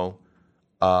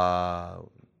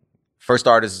 First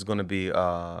artist is going to be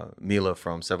Mila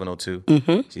from 702.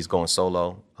 Mm-hmm. She's going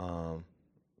solo.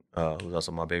 Who's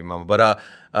also my baby mama, but I'm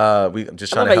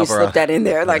just trying to help her. You slipped that in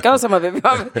there, like, oh, so my baby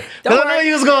mama. Don't worry,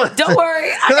 you was going. Don't worry,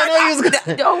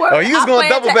 don't worry. Oh, you was going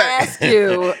double back. Ask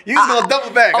you. You was going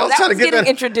double back. I was trying to get getting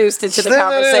introduced into the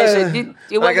conversation.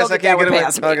 You I guess I can't get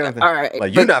away. All right,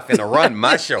 like, you're not finna run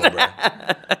my show, bro.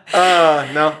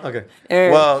 No, okay.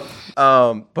 Well,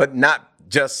 but not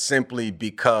just simply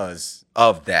because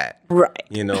of that,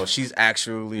 right? She's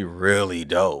actually really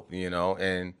dope.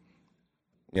 And.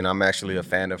 I'm actually a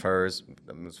fan of hers.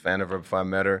 I was a fan of her before I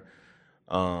met her,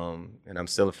 and I'm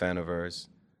still a fan of hers.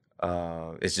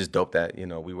 It's just dope that,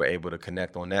 we were able to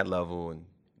connect on that level and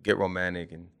get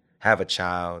romantic and have a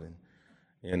child,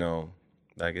 and,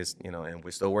 like, it's, and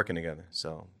we're still working together.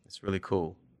 So it's really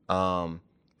cool.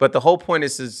 But the whole point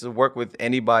is to work with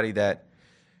anybody that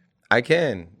I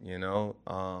can,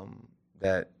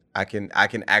 that I can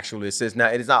actually assist. Now,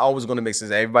 it is not always going to make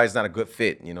sense. Everybody's not a good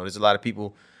fit. There's a lot of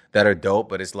people that are dope,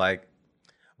 but it's like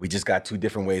we just got two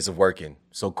different ways of working.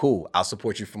 So cool, I'll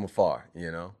support you from afar,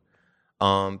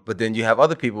 But then you have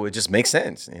other people, it just makes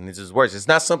sense and it just works. It's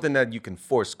not something that you can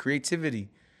force. Creativity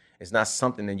is not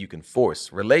something that you can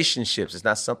force. Relationships is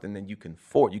not something that you can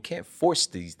force. You can't force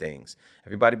these things.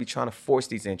 Everybody be trying to force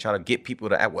these things, trying to get people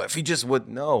to act. Well, if you just would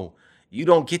know, you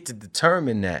don't get to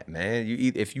determine that, man.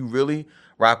 If you really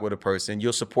rock with a person,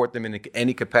 you'll support them in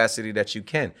any capacity that you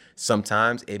can.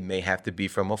 Sometimes it may have to be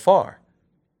from afar.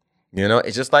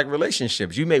 It's just like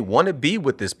relationships. You may want to be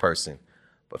with this person,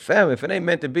 but fam, if it ain't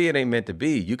meant to be, it ain't meant to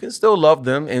be. You can still love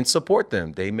them and support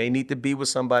them. They may need to be with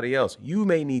somebody else. You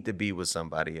may need to be with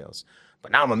somebody else.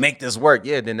 But now I'm going to make this work.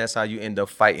 Yeah, then that's how you end up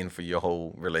fighting for your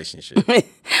whole relationship.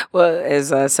 Well,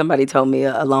 as somebody told me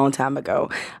a long time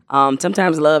ago,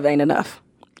 sometimes love ain't enough,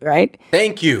 right?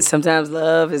 Thank you. Sometimes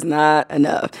love is not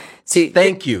enough. See,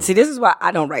 Thank you. See, this is why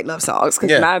I don't write love songs,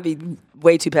 because mine be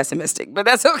way too pessimistic, but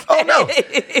that's okay. Oh,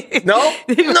 no.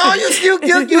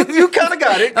 You kind of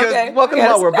got it. Okay. Welcome to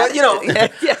my world. But,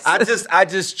 Yes. I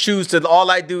just choose to,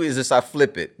 all I do is just I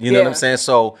flip it. You know what I'm saying?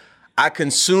 So I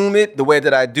consume it the way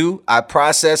that I do. I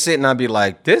process it and I'll be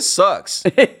like, this sucks.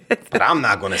 But I'm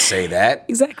not going to say that.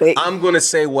 Exactly. I'm going to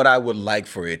say what I would like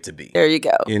for it to be. There you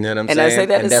go. You know what I'm and saying? I say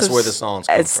that and that's where the songs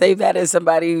come I from. say that as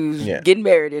somebody who's getting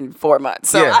married in 4 months.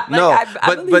 So I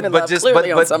believe in love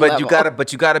clearly on some level.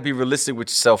 you gotta be realistic with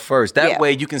yourself first. That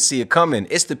way you can see it coming.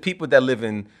 It's the people that live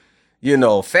in,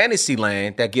 fantasy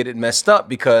land that get it messed up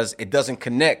because it doesn't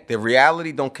connect. The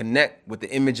reality don't connect with the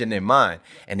image in their mind,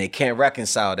 and they can't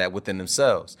reconcile that within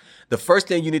themselves. The first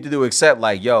thing you need to do is accept,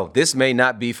 like, yo, this may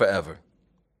not be forever,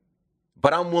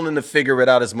 but I'm willing to figure it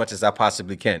out as much as I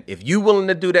possibly can. If you willing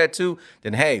to do that too,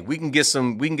 then hey, we can get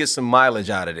some mileage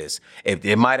out of this.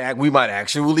 We might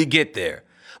actually get there.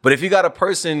 But if you got a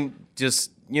person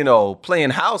just, playing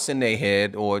house in their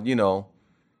head or,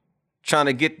 trying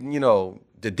to get,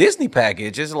 the Disney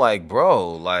package, it's like,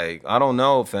 bro, like, I don't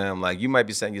know, fam. Like, you might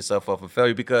be setting yourself up for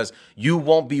failure because you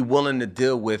won't be willing to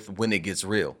deal with when it gets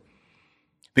real.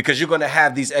 Because you're going to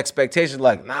have these expectations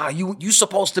like, nah, you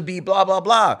supposed to be blah, blah,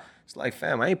 blah. It's like,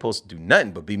 fam, I ain't supposed to do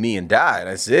nothing but be me and die.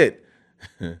 That's it.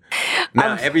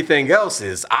 Now, everything else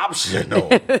is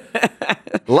optional.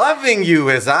 Loving you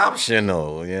is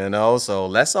optional, So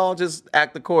let's all just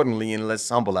act accordingly and let's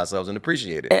humble ourselves and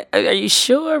appreciate it. Are you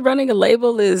sure running a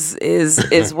label is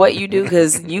what you do?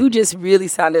 Because you just really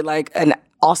sounded like an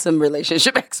awesome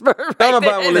relationship expert. Don't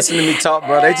nobody want listen to me talk,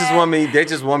 bro. They just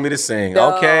want me to sing.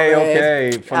 No,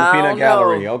 okay. From the Peanut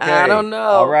Gallery. Okay. I don't know.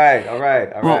 All right.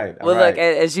 Well, look,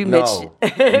 as you mentioned,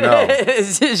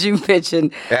 as you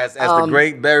mentioned, as the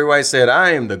great Barry White said,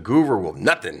 I am the guru of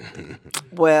nothing.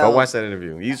 Well, go watch that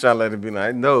interview. He's trying to let it be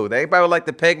like, no, everybody would like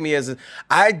to peg me as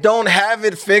I don't have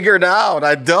it figured out.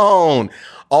 I don't.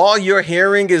 All you're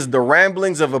hearing is the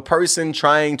ramblings of a person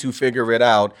trying to figure it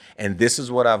out. And this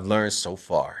is what I've learned so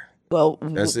far. Well,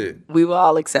 that's it. We will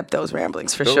all accept those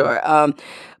ramblings for sure.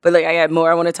 But I got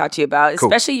more I want to talk to you about,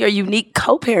 especially your unique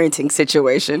co-parenting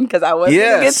situation, because I was going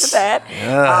to get to that.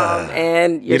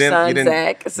 And your son,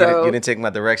 Zach. So you didn't take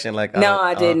my direction? No,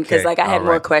 I didn't, because I had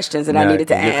more questions that I needed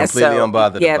to ask. You're completely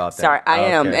unbothered about that. Sorry, I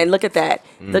am. And look at that.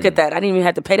 Look at that. I didn't even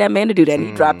have to pay that man to do that.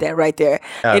 He dropped that right there.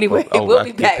 Anyway, we'll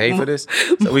be back. Pay for this?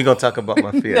 So we're going to talk about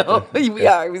my fear. No, we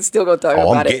are. We're still going to talk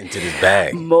about it. I'm getting to this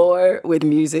bag. More with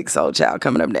MUSIQ SOULCHILD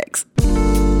coming up next.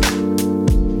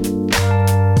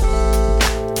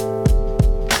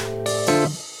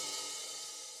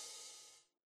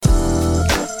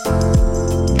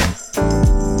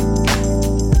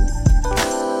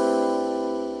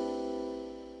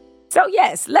 So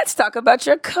yes, let's talk about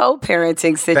your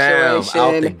co-parenting situation.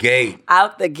 Out the gate.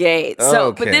 Out the gate.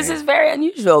 So, but this is very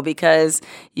unusual because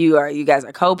you guys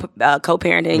are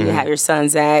co-parenting. You have your son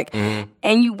Zach, and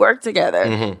you work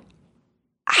together.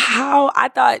 How I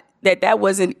thought that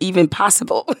wasn't even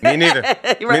possible. Me neither.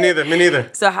 Right? Me neither.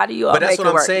 So how do you all But that's make what it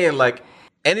I'm work? saying. Like,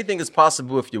 anything is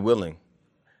possible if you're willing.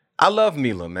 I love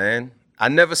Mila, man. I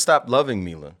never stopped loving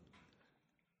Mila.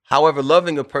 However,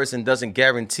 loving a person doesn't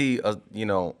guarantee a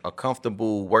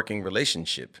comfortable working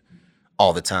relationship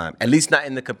all the time. At least not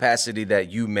in the capacity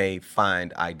that you may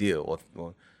find ideal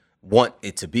or want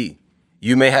it to be.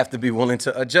 You may have to be willing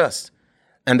to adjust.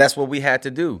 And that's what we had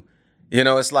to do.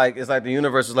 It's like the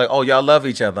universe was like, oh, y'all love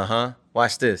each other, huh?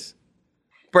 Watch this.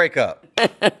 Break up.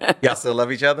 Y'all still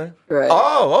love each other? Right.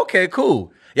 Oh, okay,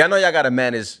 cool. Y'all know y'all got to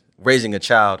manage raising a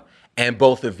child, and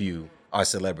both of you are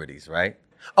celebrities, right?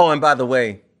 Oh, and by the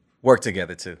way, work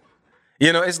together too.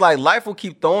 It's like life will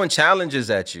keep throwing challenges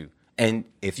at you. And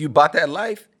if you bought that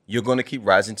life, you're going to keep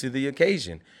rising to the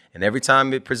occasion. And every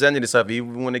time it presented itself,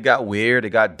 even when it got weird,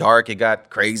 it got dark, it got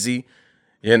crazy,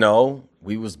 you know,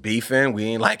 we was beefing, we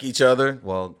ain't like each other.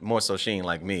 Well, more so she ain't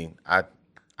like me.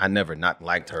 I never not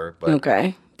liked her. But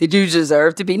Okay. Did you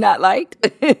deserve to be not liked?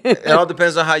 it all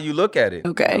depends on how you look at it.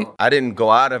 Okay. You know? I didn't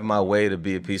go out of my way to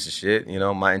be a piece of shit. You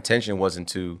know, my intention wasn't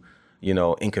to, you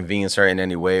know, inconvenience her in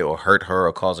any way or hurt her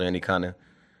or cause her any kind of,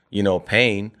 you know,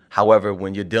 pain. However,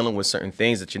 when you're dealing with certain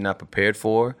things that you're not prepared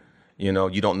for, you know,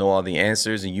 you don't know all the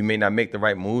answers and you may not make the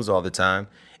right moves all the time,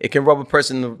 it can rub a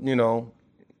person, you know,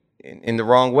 in the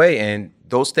wrong way. And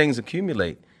those things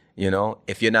accumulate, you know,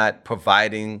 if you're not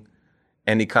providing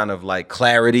any kind of like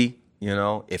clarity, you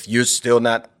know, if you're still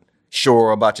not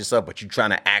sure about yourself, but you're trying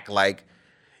to act like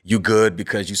you good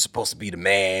because you're supposed to be the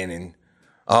man and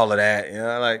all of that, you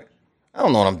know, like, I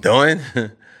don't know what I'm doing.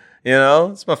 You know,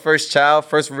 it's my first child,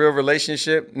 first real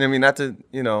relationship. I mean, not to,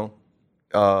 you know,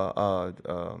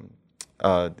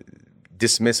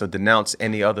 dismiss or denounce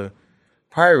any other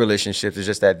prior relationships. It's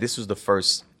just that this was the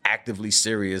first actively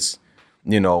serious,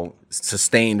 you know,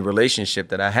 sustained relationship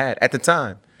that I had at the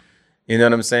time. You know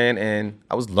what I'm saying? And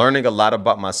I was learning a lot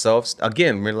about myself.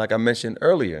 Again, like I mentioned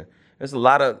earlier, there's a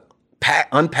lot of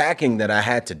unpacking that I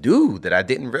had to do that I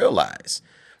didn't realize,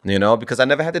 you know, because I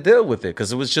never had to deal with it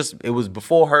because it was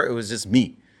before her. It was just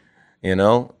me, you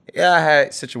know. Yeah, I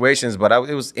had situations, but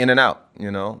it was in and out,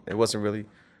 you know. It wasn't really,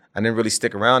 I didn't really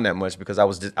stick around that much because I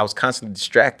was constantly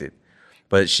distracted.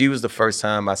 But she was the first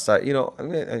time I started, you know,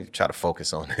 I try to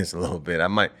focus on this a little bit. I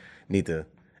might need to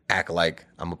act like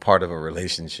I'm a part of a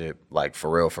relationship, like for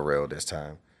real this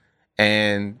time.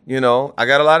 And, you know, I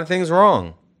got a lot of things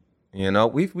wrong. You know,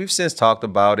 we've since talked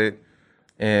about it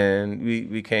and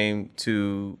we came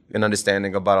to an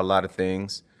understanding about a lot of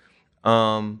things.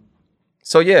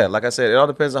 So yeah, like I said, it all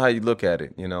depends on how you look at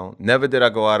it, you know. Never did I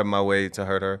go out of my way to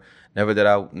hurt her.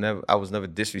 I was never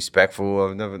disrespectful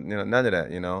or never, you know, none of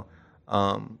that, you know.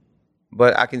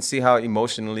 But I can see how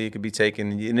emotionally it could be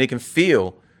taken and it can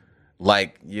feel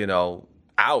like, you know,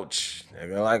 ouch,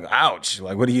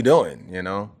 like, what are you doing, you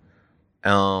know?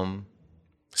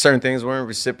 Certain things weren't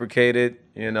reciprocated,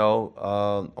 you know,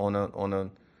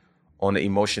 on an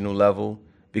emotional level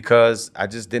because I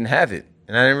just didn't have it.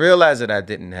 And I didn't realize that I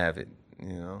didn't have it,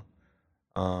 you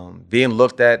know? Being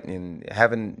looked at and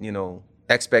having, you know,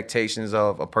 expectations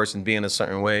of a person being a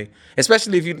certain way,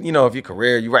 especially if if your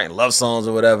career, you're writing love songs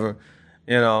or whatever,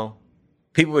 you know,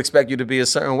 people expect you to be a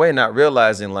certain way, not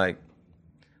realizing like,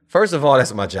 first of all,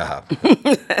 that's my job.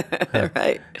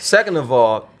 Right. Second of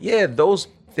all, yeah, those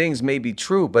things may be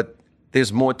true, but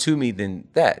there's more to me than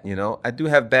that, you know? I do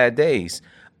have bad days.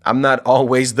 I'm not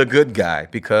always the good guy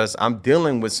because I'm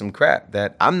dealing with some crap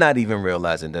that I'm not even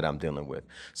realizing that I'm dealing with.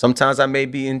 Sometimes I may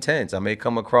be intense. I may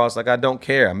come across like I don't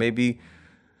care. I may be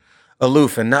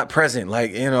aloof and not present,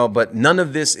 like, you know, but none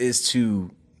of this is to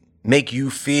make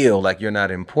you feel like you're not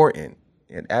important.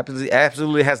 It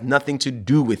absolutely has nothing to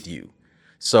do with you.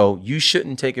 So you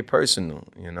shouldn't take it personal,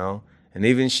 you know? And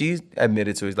even she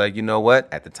admitted to it, like, you know what?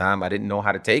 At the time, I didn't know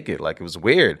how to take it. Like, it was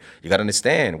weird. You got to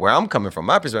understand where I'm coming from,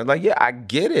 my perspective. Like, yeah, I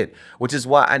get it, which is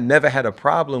why I never had a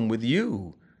problem with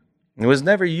you. It was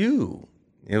never you.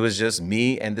 It was just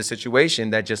me and the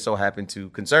situation that just so happened to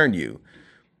concern you.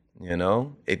 You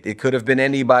know, it could have been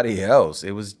anybody else.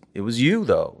 It was you,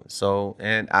 though. So,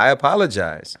 and I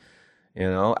apologize. You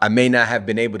know, I may not have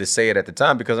been able to say it at the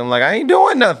time because I'm like, I ain't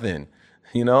doing nothing.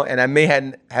 You know, and I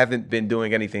haven't been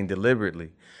doing anything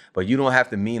deliberately, but you don't have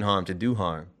to mean harm to do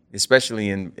harm, especially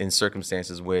in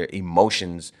circumstances where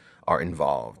emotions are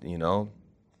involved. You know,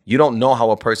 you don't know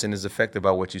how a person is affected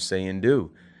by what you say and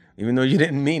do, even though you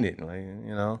didn't mean it. Like,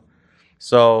 you know,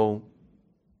 so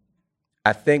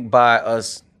I think by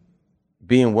us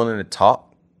being willing to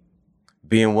talk,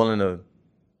 being willing to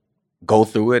go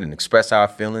through it and express our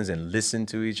feelings and listen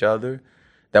to each other,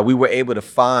 that we were able to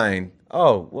find,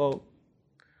 oh, well,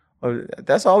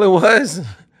 that's all it was.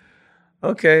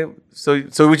 Okay, so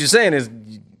what you're saying is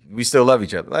we still love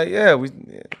each other. Like, yeah, we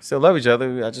still love each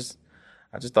other. I just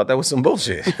thought that was some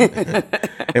bullshit,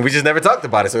 and we just never talked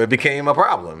about it, so it became a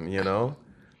problem, you know.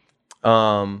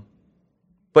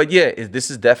 But yeah, this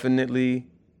is definitely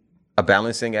a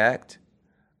balancing act.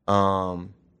 How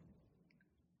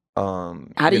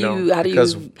do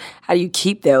you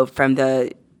keep though from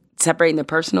the separating the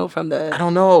personal from the? I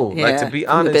don't know. Yeah, like, to be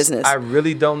honest, business. I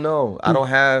really don't know. I don't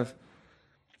have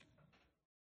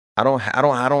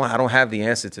the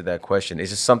answer to that question. It's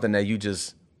just something that you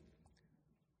just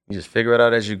figure it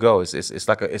out as you go. It's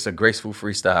like a graceful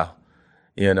freestyle,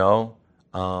 you know.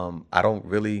 I don't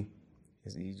really.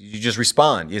 You just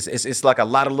respond. It's like a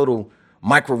lot of little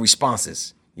micro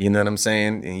responses. You know what I'm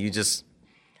saying? And you just,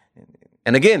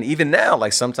 and again, even now,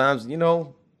 like sometimes, you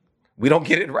know, we don't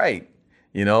get it right.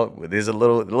 You know, there's a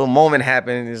little moment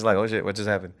happening. It's like, oh shit, what just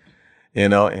happened? You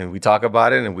know, and we talk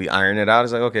about it and we iron it out.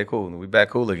 It's like, okay, cool. We back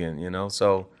cool again, you know?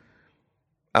 So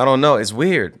I don't know. It's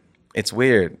weird. It's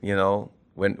weird, you know,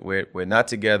 when we're not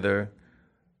together,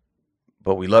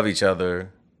 but we love each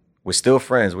other. We're still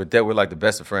friends. We're like the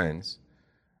best of friends.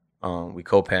 We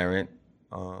co-parent.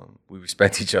 We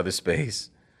respect each other's space.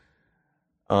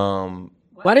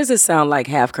 Why does it sound like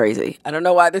half crazy? I don't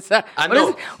know why this. I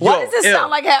know. Why does this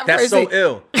sound like half That's crazy? so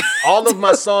ill. All of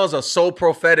my songs are so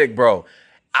prophetic, bro.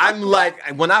 I'm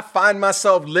like, when I find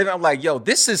myself living, I'm like, yo,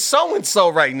 this is so-and-so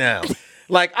right now.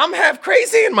 Like, I'm half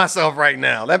crazy in myself right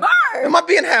now. Am I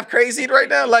being half crazy right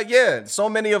now? Like, yeah, so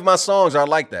many of my songs are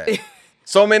like that.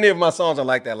 So many of my songs are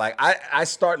like that. Like, I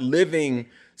start living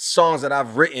songs that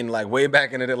I've written, like, way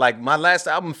back in the day. Like, my last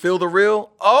album, Feel the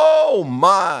Real. Oh,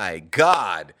 my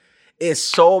God. It's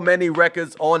so many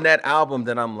records on that album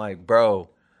that I'm like, bro,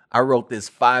 I wrote this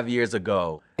 5 years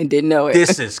ago. And didn't know it.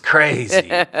 This is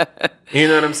crazy. You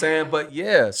know what I'm saying? But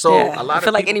yeah, so a lot of I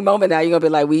feel like any moment now you're gonna be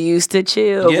like, we used to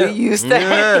chill. Yeah. We used to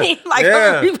hang. Like,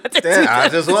 yeah. we about to do I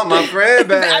just want my friend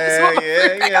back. I just want my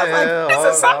friend back. I was like, this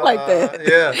doesn't sound like that.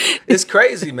 Yeah. It's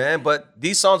crazy, man. But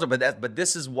these songs are, but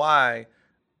this is why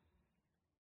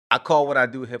I call what I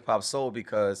do hip hop soul,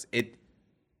 because it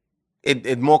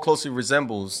more closely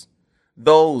resembles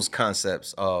those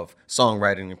concepts of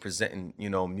songwriting and presenting, you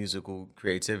know, musical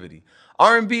creativity.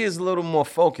 R&B is a little more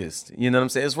focused, you know what I'm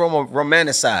saying? It's more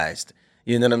romanticized,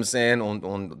 you know what I'm saying?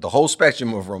 On the whole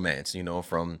spectrum of romance, you know,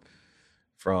 from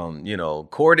you know,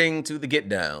 courting to the get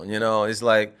down, you know, it's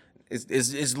like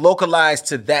it's localized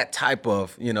to that type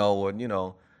of, you know,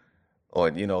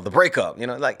 or the breakup, you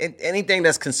know, like anything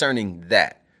that's concerning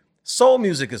that. Soul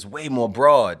music is way more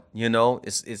broad, you know.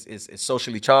 It's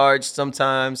socially charged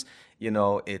sometimes, you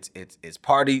know. It's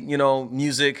party, you know,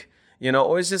 music, you know,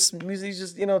 or it's just music,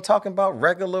 just, you know, talking about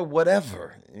regular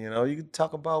whatever, you know. You can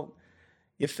talk about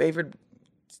your favorite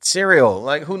cereal,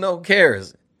 like who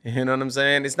cares, you know what I'm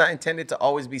saying? It's not intended to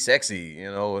always be sexy,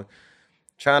 you know,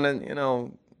 trying to, you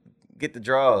know, get the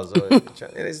draws. Or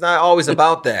it's not always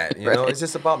about that, you know. It's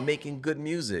just about making good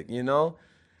music, you know.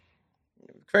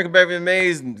 Crankleberry and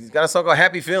Maze, he's got a song called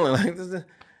Happy Feeling. Like,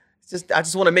 I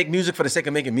just want to make music for the sake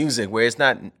of making music, where it's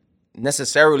not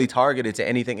necessarily targeted to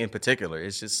anything in particular.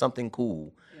 It's just something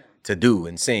cool to do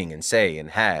and sing and say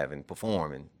and have and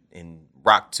perform and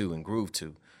rock to and groove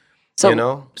to. So, you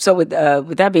know? So with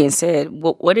that being said,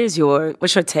 what's your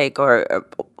take, or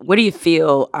what do you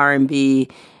feel that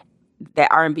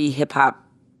R&B hip hop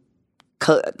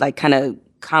like kind of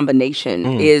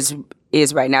combination is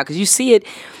right now? Because you see it.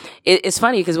 It's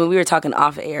funny because when we were talking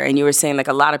off air and you were saying like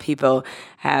a lot of people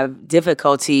have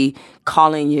difficulty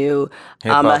calling you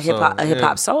a hip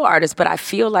hop soul artist, but I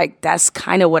feel like that's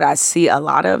kind of what I see a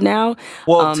lot of now.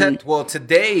 Well,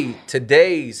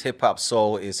 today's hip hop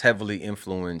soul is heavily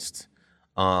influenced,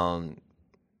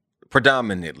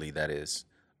 predominantly that is.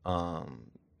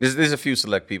 There's a few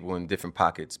select people in different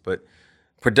pockets, but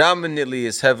predominantly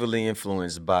is heavily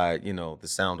influenced by, you know, the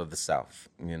sound of the South,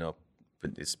 you know.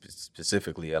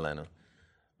 Specifically Atlanta.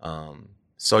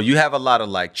 So you have a lot of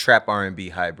like trap R&B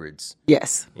hybrids.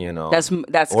 Yes. You know. That's or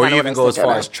kind you of even go as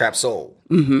far as trap soul.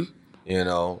 Mm-hmm. You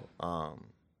know.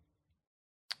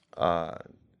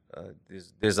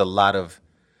 There's a lot of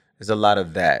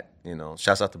that, you know.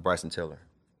 Shouts out to Bryson Tiller.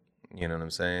 You know what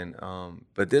I'm saying?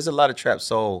 But there's a lot of trap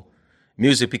soul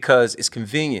music because it's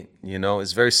convenient, you know,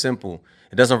 it's very simple.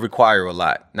 It doesn't require a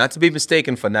lot. Not to be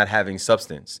mistaken for not having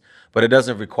substance, but it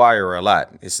doesn't require a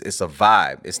lot. It's a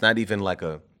vibe. It's not even like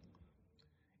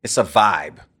it's a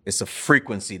vibe. It's a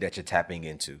frequency that you're tapping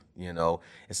into, you know.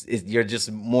 You're just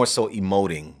more so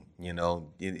emoting, you know.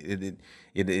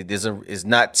 It's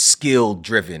not skill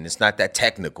driven. It's not that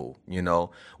technical, you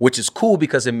know, which is cool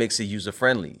because it makes it user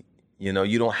friendly. You know,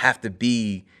 you don't have to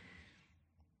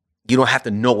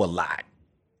know a lot.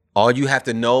 All you have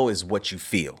to know is what you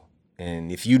feel.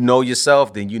 And if you know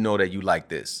yourself, then you know that you like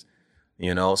this,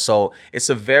 you know? So it's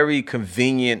a very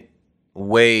convenient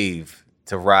wave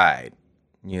to ride,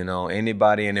 you know?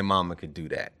 Anybody and their mama could do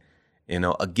that, you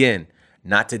know? Again,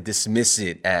 not to dismiss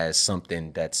it as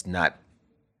something that's not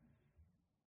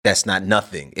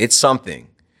nothing. It's something,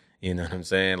 you know what I'm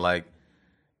saying? Like,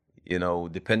 you know,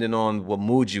 depending on what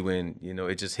mood you in, you know,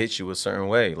 it just hits you a certain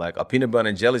way. Like a peanut butter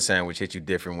and jelly sandwich hits you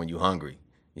different when you're hungry.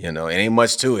 You know, it ain't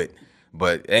much to it,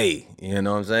 but hey, you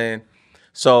know what I'm saying?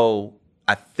 So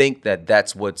I think that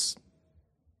that's what's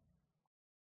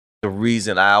the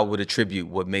reason I would attribute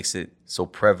what makes it so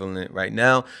prevalent right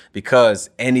now, because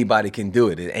anybody can do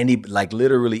it.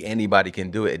 Literally anybody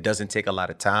can do it. It doesn't take a lot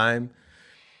of time.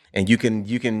 And you can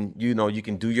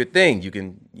do your thing. You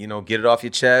can, get it off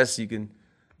your chest. You can,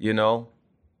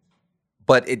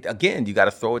 but you got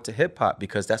to throw it to hip hop,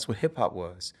 because that's what hip hop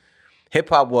was. Hip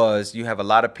hop was, you have a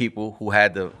lot of people who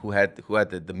had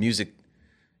the music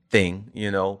thing,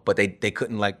 but they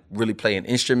couldn't like really play an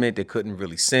instrument. They couldn't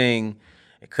really sing.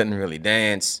 They couldn't really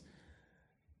dance.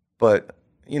 But,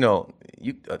 you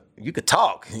could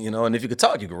talk, and if you could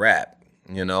talk, you could rap.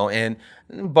 And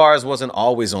bars wasn't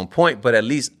always on point, but at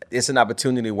least it's an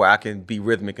opportunity where I can be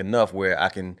rhythmic enough where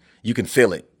you can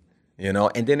feel it,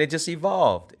 and then it just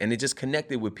evolved and it just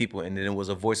connected with people, and then it was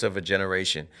a voice of a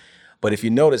generation. But if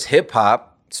you notice, hip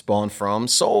hop spawned from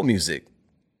soul music,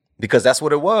 because that's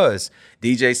what it was.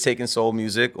 DJs taking soul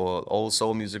music or old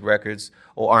soul music records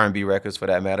or R&B records for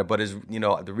that matter. But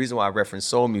the reason why I reference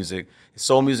soul music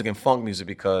and funk music,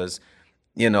 because,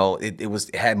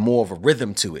 it had more of a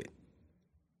rhythm to it.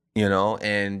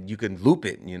 And you can loop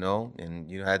it, and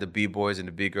you had the B-boys and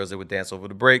the B-girls that would dance over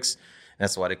the breaks.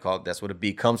 That's why that's where the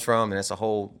beat comes from. And that's a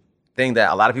whole thing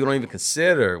that a lot of people don't even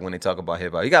consider when they talk about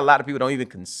hip hop. You got a lot of people don't even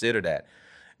consider that.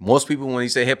 Most people, when you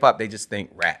say hip hop, they just think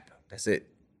rap. That's it,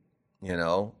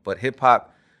 But hip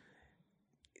hop,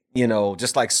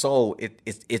 just like soul,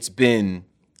 it's been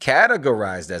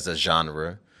categorized as a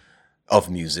genre of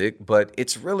music, but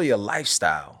it's really a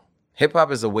lifestyle. Hip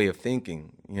hop is a way of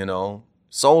thinking,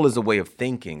 Soul is a way of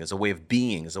thinking, it's a way of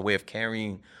being, it's a way of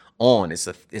carrying on. It's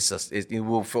what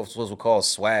we'll call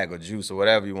swag or juice or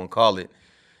whatever you want to call it,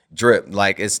 drip.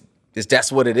 Like it's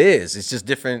that's what it is. It's just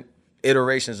different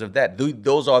iterations of that.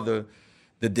 Those are the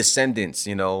descendants,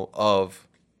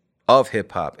 of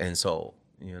hip hop and soul.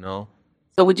 So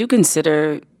would you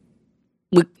consider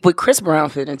would Chris Brown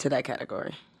fit into that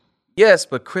category? Yes,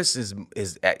 but Chris is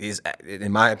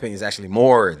in my opinion is actually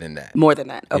more than that. More than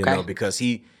that, okay. Because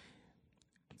he,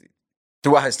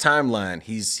 throughout his timeline,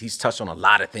 he's touched on a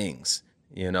lot of things,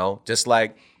 just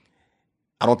like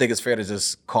I don't think it's fair to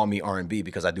just call me R&B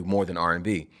because I do more than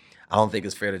R&B. I don't think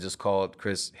it's fair to just call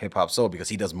Chris hip hop soul because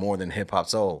he does more than hip hop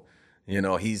soul.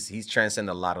 He's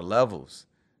transcended a lot of levels,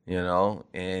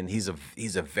 and he's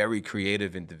a very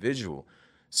creative individual.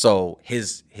 So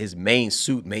his main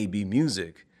suit may be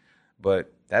music,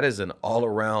 but that is an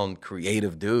all-around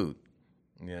creative dude,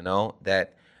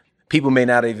 that people may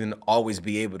not even always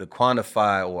be able to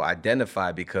quantify or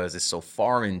identify because it's so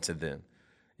foreign to them,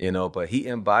 but he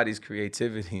embodies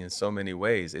creativity in so many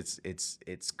ways.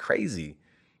 It's crazy.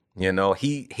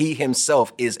 He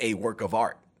himself is a work of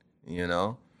art,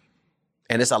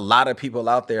 and it's a lot of people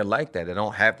out there like that. They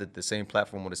don't have the same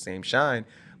platform or the same shine,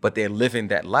 but they're living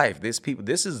that life. This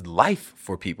is life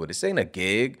for people. This ain't a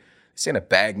gig. This ain't a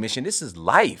bag mission. This is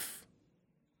life.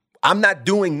 I'm not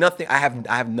doing nothing. I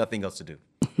have nothing else to do.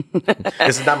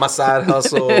 This is not my side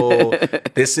hustle.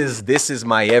 This is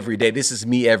my everyday. This is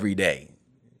me every day.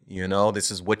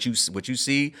 This is what you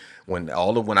see when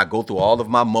I go through all of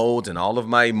my modes and all of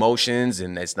my emotions,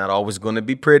 and it's not always going to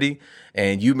be pretty.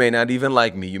 And you may not even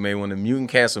like me. You may want to mute and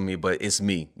cancel me, but it's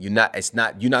me. You're not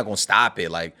going to stop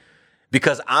it, like,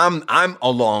 because I'm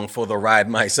along for the ride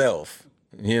myself.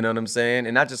 You know what I'm saying?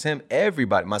 And not just him,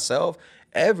 everybody, myself,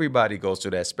 everybody goes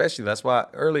through that. Especially, that's why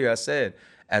earlier I said,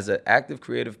 as an active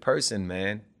creative person,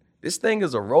 man, this thing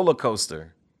is a roller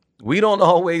coaster. We don't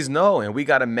always know, and we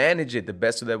got to manage it the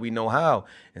best that we know how.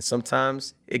 And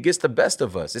sometimes it gets the best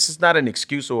of us. This is not an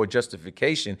excuse or a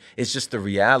justification. It's just the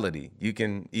reality. You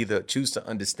can either choose to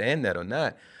understand that or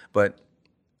not. But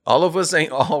all of us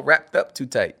ain't all wrapped up too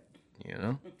tight,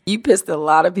 You pissed a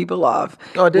lot of people off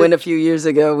when a few years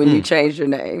ago when you changed your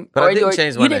name. But I didn't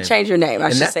change my name. You didn't change your name.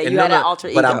 I should say you had an alter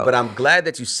ego. But I'm glad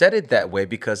that you said it that way,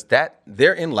 because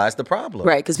therein lies the problem.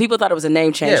 Right, because people thought it was a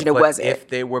name change and it wasn't. If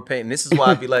they were paying, this is why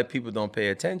I be like, people don't pay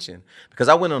attention. Because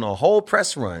I went on a whole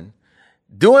press run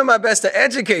doing my best to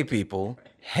educate people.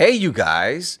 Hey, you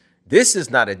guys, this is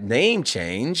not a name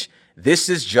change. This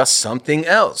is just something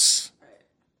else.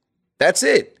 That's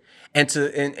it. And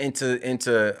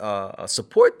to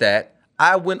support that,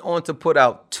 I went on to put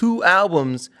out 2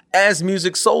 albums as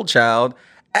MUSIQ SOULCHILD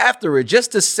after it,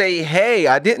 just to say, hey,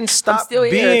 I didn't stop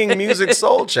being MUSIQ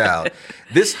SOULCHILD.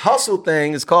 This hustle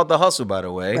thing is called The Hustle, by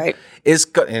the way. Right.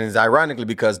 And it's ironically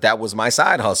because that was my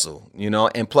side hustle,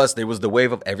 and plus there was the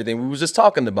wave of everything we was just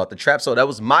talking about, the trap soul. That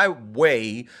was my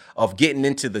way of getting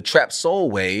into the trap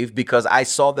soul wave, because I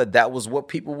saw that was what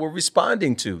people were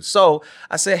responding to. So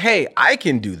I said, hey, I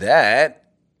can do that.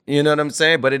 You know what I'm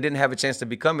saying? But it didn't have a chance to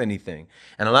become anything.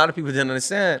 And a lot of people didn't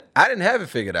understand. I didn't have it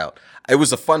figured out. It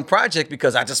was a fun project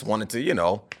because I just wanted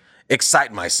to,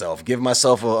 excite myself, give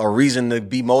myself a reason to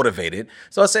be motivated.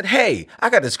 So I said, hey, I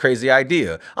got this crazy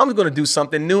idea. I'm going to do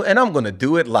something new and I'm going to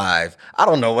do it live. I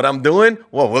don't know what I'm doing.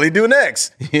 What will he do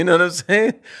next? You know what I'm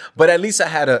saying? But at least I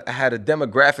had a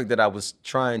demographic that I was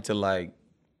trying to like,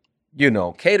 you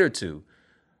know, cater to.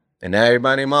 And now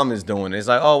everybody and mom is doing it. It's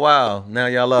like, oh, wow, now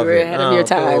y'all love You're it. ahead of your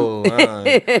time. Cool.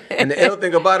 And the ill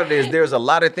thing about it is there's a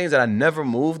lot of things that I never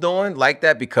moved on like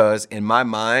that because in my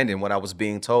mind and what I was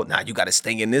being told, nah, you got to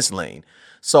stay in this lane.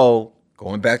 So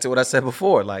going back to what I said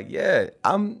before, like, yeah,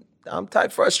 I'm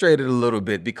type frustrated a little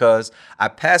bit because I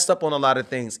passed up on a lot of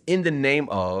things in the name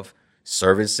of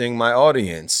servicing my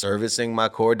audience, servicing my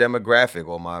core demographic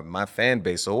or my fan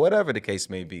base or whatever the case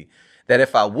may be. That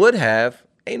if I would have,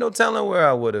 ain't no telling where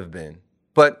I would have been.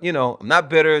 But, you know, I'm not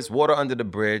bitter. It's water under the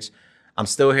bridge. I'm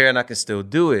still here and I can still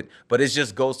do it. But it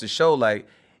just goes to show, like,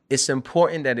 it's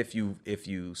important that if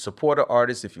you support an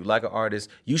artist, if you like an artist,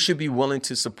 you should be willing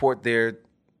to support their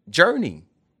journey.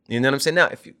 You know what I'm saying?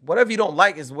 Now, whatever you don't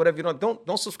like is whatever you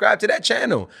don't subscribe to that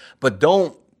channel. But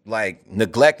don't, like,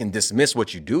 neglect and dismiss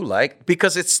what you do like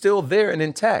because it's still there and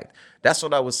intact. That's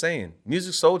what I was saying.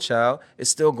 MUSIQ SOULCHILD is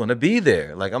still going to be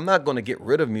there. Like, I'm not going to get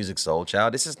rid of MUSIQ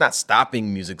SOULCHILD. This is not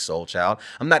stopping MUSIQ SOULCHILD.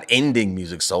 I'm not ending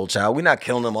MUSIQ SOULCHILD. We're not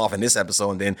killing them off in this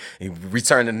episode and then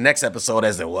return to the next episode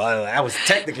as, well, I was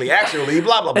technically, actually,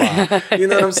 blah, blah, blah. You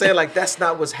know what I'm saying? Like, that's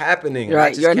not what's happening.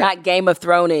 Right. You're not Game of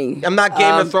Throning. I'm not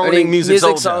Game of Throning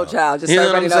MUSIQ SOULCHILD. Just you know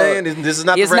so what I'm saying? This is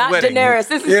not the Red Wedding. It's not Daenerys.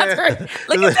 This is not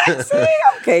Look at that.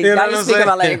 See? Okay, you know now you're speaking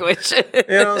my language. You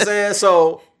know what I'm saying?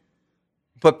 So...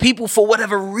 But people, for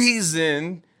whatever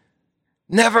reason,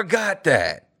 never got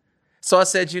that. So I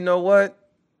said, you know what?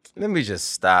 Let me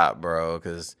just stop, bro,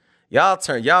 because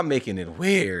y'all making it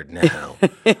weird now.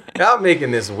 Y'all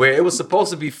making this weird. It was supposed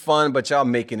to be fun, but y'all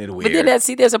making it weird. But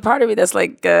then there's a part of me that's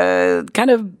like kind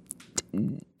of,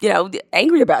 you know,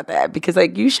 angry about that because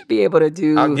like you should be able to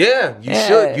do. Yeah, you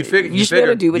should. You should be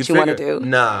able to do what you want to do.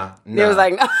 Nah. It was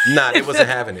like, nah, they wasn't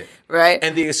having it. Right.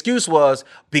 And the excuse was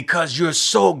because you're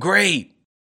so great.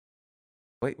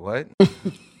 Wait, what?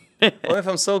 Well, if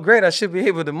I'm so great, I should be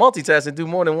able to multitask and do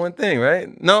more than one thing,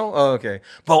 right? No? Oh, okay.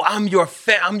 But I'm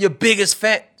your biggest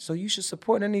fan. So you should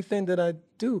support anything that I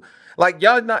do. Like,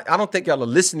 I don't think y'all are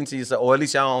listening to yourself, or at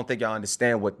least y'all don't think y'all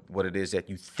understand what it is that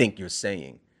you think you're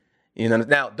saying. You know,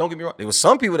 now, don't get me wrong. There was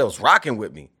some people that was rocking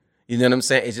with me. You know what I'm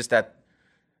saying? It's just that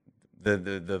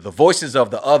the voices of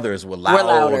the others were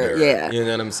louder. Yeah. You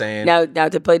know what I'm saying? Now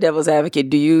to play devil's advocate,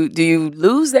 do you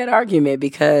lose that argument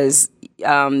because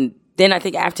then I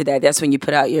think after that's when you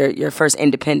put out your first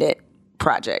independent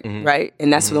project, right?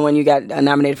 And that's the one you got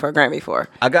nominated for a Grammy for.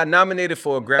 I got nominated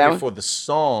for a Grammy for the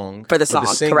song. For the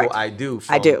single, correct. I do.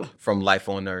 From Life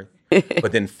on Earth.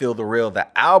 But then Feel the Real, the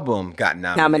album, got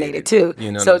nominated too.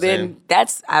 You know so what I'm then saying?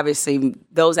 That's obviously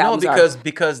those albums. No,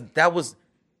 because that was.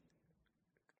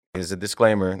 Here's a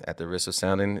disclaimer at the risk of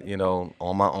sounding, you know,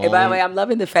 on my own. And by the way, I'm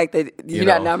loving the fact that you're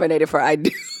not nominated for I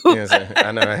Do. You know what I'm saying?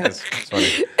 I know, it's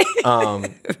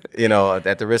funny. You know,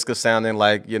 at the risk of sounding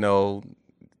like, you know,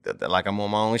 like I'm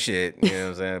on my own shit. You know what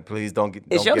I'm saying? Please don't get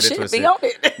it's your get it shit, twisted. be on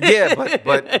it. Yeah,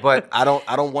 but I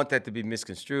don't want that to be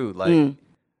misconstrued. Like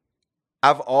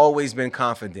I've always been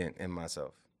confident in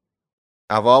myself.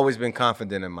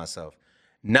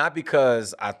 Not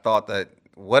because I thought that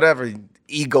whatever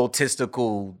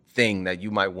egotistical thing that you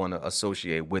might want to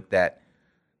associate with that,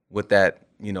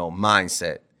 you know,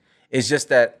 mindset. It's just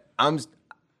that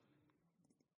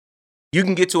you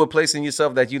can get to a place in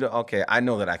yourself that okay, I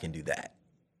know that I can do that.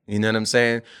 You know what I'm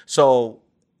saying? So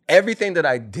everything that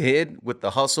I did with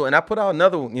the hustle, and I put out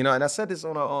another one, you know, and I said this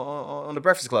on the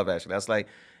Breakfast Club, actually. I was like,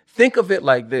 think of it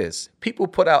like this. People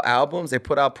put out albums, they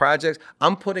put out projects.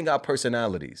 I'm putting out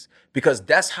personalities because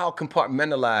that's how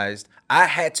compartmentalized I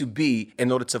had to be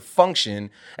in order to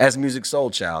function as MUSIQ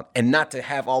SOULCHILD and not to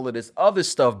have all of this other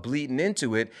stuff bleeding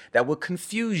into it that would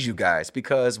confuse you guys,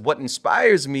 because what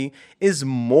inspires me is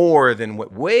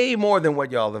way more than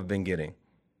what y'all have been getting.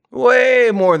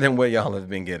 Way more than what y'all have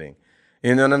been getting.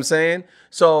 You know what I'm saying?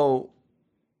 So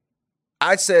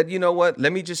I said, you know what?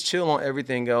 Let me just chill on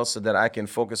everything else so that I can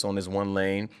focus on this one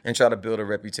lane and try to build a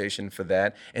reputation for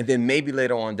that. And then maybe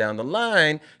later on down the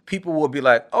line, people will be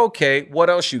like, okay, what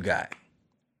else you got?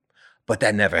 But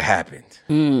that never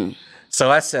happened.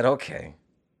 So I said, okay,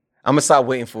 I'm going to start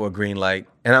waiting for a green light,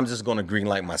 and I'm just going to green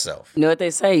light myself. You know what they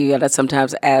say? You got to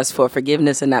sometimes ask for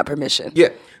forgiveness and not permission. Yeah.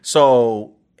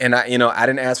 So, and I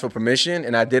didn't ask for permission,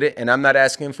 and I did it, and I'm not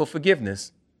asking for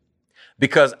forgiveness.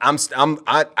 Because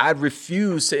I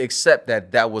refuse to accept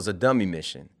that was a dummy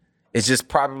mission. It just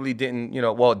probably didn't,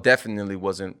 definitely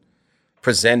wasn't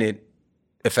presented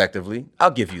effectively.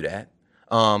 I'll give you that.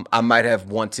 I might have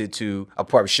wanted to, I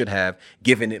probably should have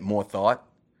given it more thought.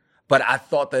 But I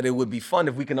thought that it would be fun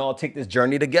if we can all take this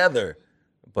journey together.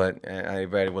 But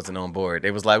everybody wasn't on board.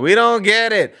 They was like, we don't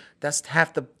get it. That's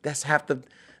half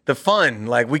the fun.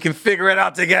 Like, we can figure it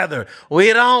out together.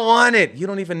 We don't want it. You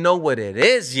don't even know what it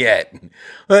is yet.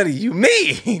 What do you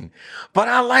mean? But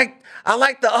I like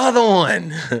the other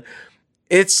one.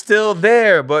 It's still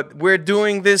there, but we're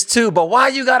doing this too. But why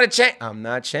you gotta change? I'm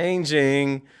not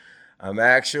changing. I'm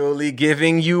actually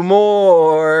giving you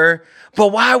more.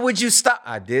 But why would you stop?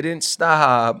 I didn't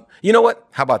stop. You know what?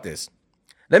 How about this?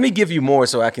 Let me give you more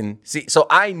so I can see. So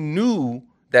I knew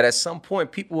that at some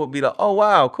point people would be like, oh,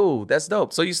 wow, cool. That's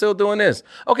dope. So you still doing this?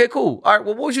 Okay, cool. All right,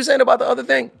 well, what was you saying about the other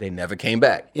thing? They never came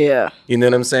back. Yeah. You know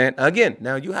what I'm saying? Again,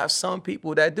 now you have some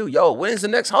people that do. Yo, when's the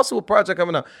next Hustle project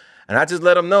coming up? And I just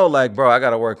let them know, like, bro, I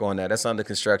got to work on that. That's under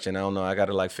construction. I don't know. I got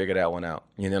to, like, figure that one out.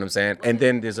 You know what I'm saying? And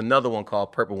then there's another one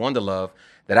called Purple Wonder Love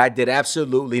that I did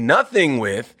absolutely nothing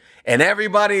with. And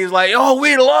everybody's like, oh,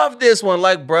 we love this one.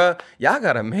 Like, bruh, y'all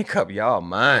got to make up y'all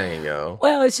mind, yo.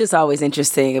 Well, it's just always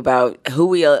interesting about who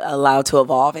we allow to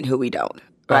evolve and who we don't,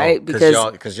 right?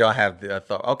 Because y'all have the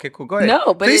thought. Okay, cool, go ahead.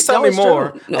 No, but please tell me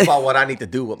more about what I need to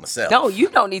do with myself. No, you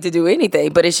don't need to do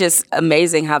anything, but it's just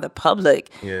amazing how the public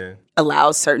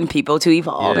allows certain people to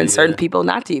evolve and certain people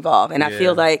not to evolve. And I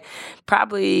feel like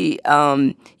probably,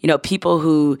 people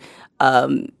who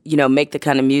make the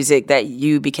kind of music that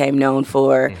you became known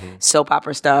for, soap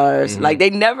opera stars. Like, they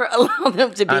never allow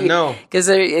them to be. I know. Because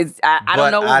I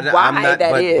don't know why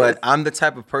that is. But I'm the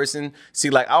type of person, see,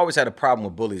 like, I always had a problem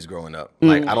with bullies growing up.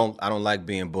 Like, I don't like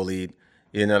being bullied.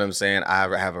 You know what I'm saying? I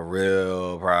have a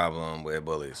real problem with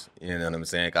bullies. You know what I'm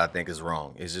saying? I think it's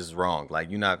wrong. It's just wrong. Like,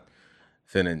 you're not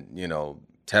finna,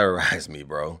 terrorize me,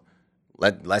 bro.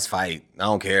 Let's fight. I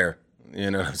don't care. You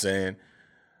know what I'm saying?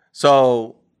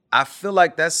 So I feel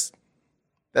like that's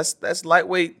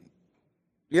lightweight,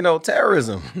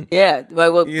 terrorism. Yeah,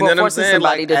 well, you know what I'm saying?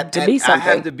 Somebody like, to be something. I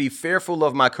have to be fearful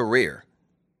of my career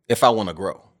if I want to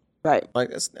grow. Right.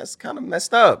 Like, that's kind of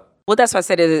messed up. Well, that's why I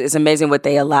said it's amazing what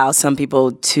they allow some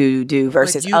people to do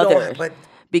versus others.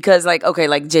 Because, like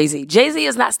Jay-Z. Jay-Z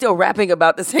is not still rapping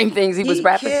about the same things he was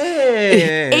rapping.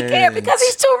 He can't because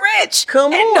he's too rich.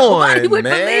 Come and on, nobody would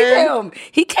man. believe him.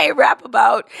 He can't rap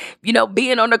about,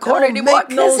 being on the corner anymore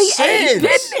because he ain't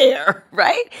been there,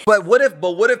 right? But what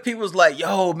if people's like,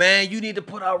 yo, man, you need to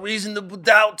put out Reasonable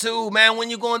Doubt too, man. When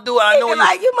you gonna do it? I know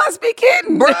you must be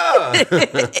kidding.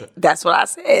 Bruh. That's what I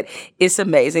said. It's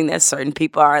amazing that certain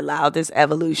people are allowed this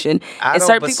evolution. And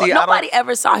certain people, nobody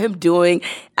ever saw him doing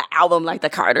an album like the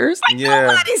Carters. Like,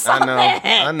 nobody saw that.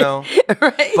 I know.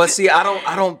 Right? But see, I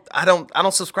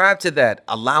don't subscribe to that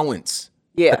allowance.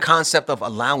 Yeah. The concept of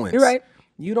allowance. You're right.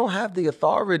 You don't have the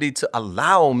authority to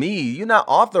allow me. You're not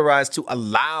authorized to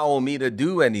allow me to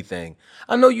do anything.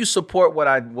 I know you support what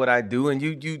I do, and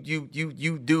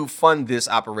you do fund this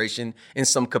operation in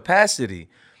some capacity,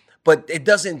 but it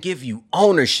doesn't give you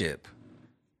ownership.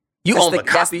 You own the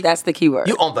copy. That's the key word.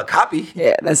 You own the copy.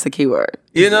 Yeah, that's the key word.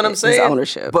 You know what I'm saying? It's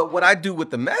ownership. But what I do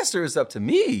with the master is up to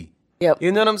me. Yep.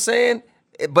 You know what I'm saying?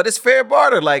 But it's fair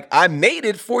barter. Like, I made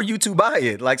it for you to buy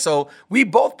it. Like, so we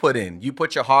both put in. You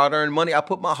put your hard-earned money. I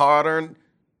put my hard-earned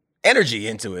energy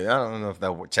into it. I don't know if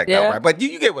that would check out right, but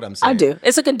you get what I'm saying. I do.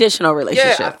 It's a conditional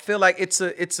relationship. Yeah, I feel like it's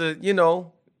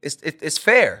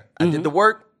fair. I did the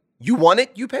work. You want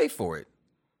it. You pay for it.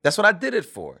 That's what I did it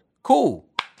for. Cool.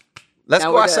 Let's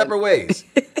go our separate ways.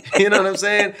 You know what I'm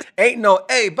saying? Ain't no,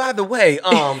 hey, by the way,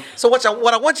 so what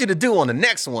I want you to do on the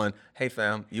next one, hey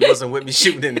fam, you wasn't with me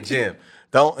shooting in the gym.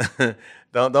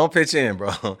 Don't pitch in,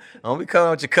 bro. Don't be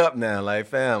coming with your cup now. Like,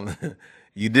 fam,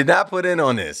 you did not put in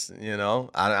on this.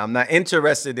 I'm not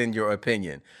interested in your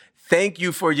opinion. Thank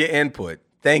you for your input.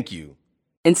 Thank you.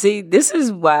 And see, this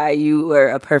is why you were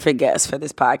a perfect guest for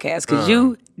this podcast, because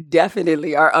you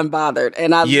definitely are unbothered,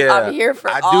 and I'm here for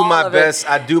all of it.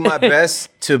 I do my best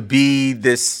to be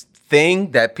this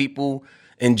thing that people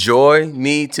enjoy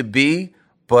me to be,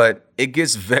 but it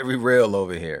gets very real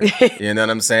over here. You know what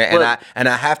I'm saying? And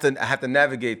I have to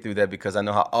navigate through that because I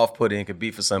know how off-putting it could be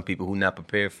for some people who are not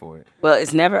prepared for it. Well,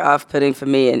 it's never off-putting for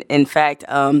me. And in fact,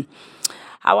 how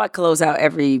I close out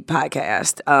every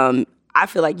podcast, I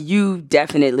feel like you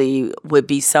definitely would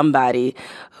be somebody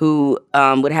who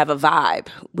would have a vibe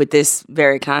with this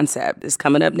very concept. It's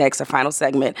coming up next, our final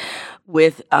segment,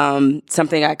 with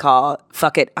something I call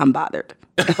 "Fuck It, I'm Bothered."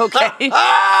 Okay.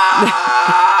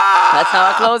 That's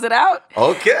how I close it out.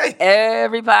 Okay.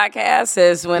 Every podcast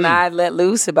is when I let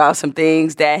loose about some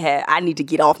things that I need to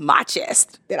get off my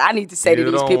chest, that I need to say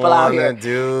to these people out here. You don't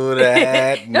do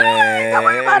that, man. Don't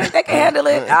worry about it. They can handle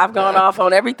it. I've gone off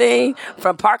on everything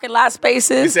from parking lot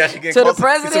spaces to the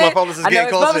president. My publicist is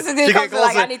getting closer. She getting closer.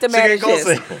 Like, I need to manage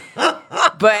this.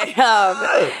 But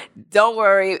don't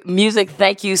worry. MUSIQ,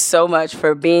 thank you so much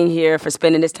for being here, for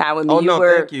spending this time with me. You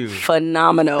were thank you.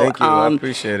 Phenomenal. Thank you. I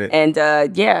appreciate it. And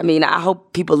I mean, I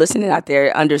hope people listening out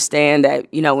there understand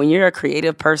that, you know, when you're a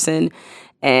creative person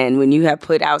and when you have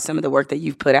put out some of the work that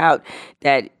you've put out,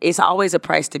 that it's always a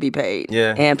price to be paid.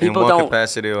 Yeah. And people in one don't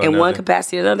capacity or in another. one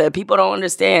capacity or another. People don't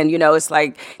understand. You know, it's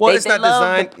like it's they not love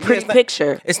designed. the pretty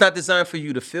picture. It's not designed for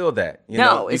you to feel that. You No,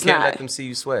 know? it's you can't not. let them see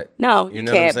you sweat. No, you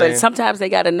know what I'm can't. But saying? sometimes they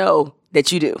got to know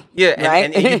that you do. Yeah,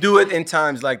 right? and you do it in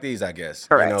times like these, I guess.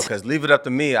 Correct. You know, because leave it up to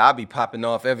me, I'll be popping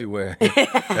off everywhere. 'Cause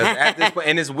at this point,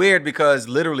 and it's weird because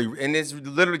it's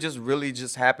literally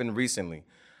just happened recently.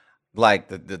 Like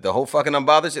the whole fucking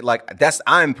unbothered shit. Like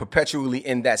I'm perpetually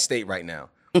in that state right now.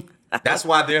 That's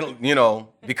why they're, you know,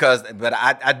 but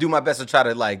I do my best to try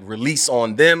to like release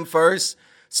on them first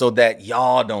so that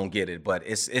y'all don't get it. But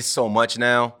it's so much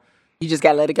now. You just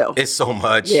gotta let it go. It's so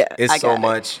much. Yeah, It's so it.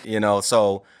 much, you know.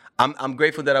 So I'm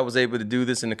grateful that I was able to do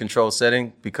this in a controlled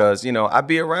setting because, you know, I'd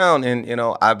be around and, you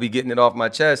know, I'd be getting it off my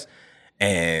chest.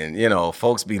 And, you know,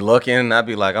 folks be looking and I'd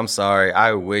be like, I'm sorry.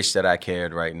 I wish that I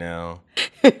cared right now.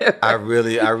 I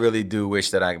really do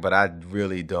wish that but I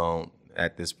really don't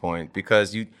at this point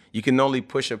because you can only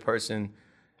push a person,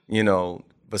 you know,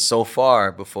 but so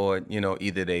far before, you know,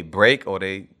 either they break or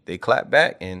they clap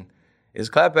back. And it's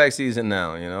clapback season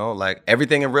now, you know, like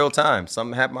everything in real time.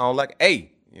 Something happened, I'm like, hey,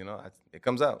 you know, it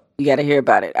comes out. You got to hear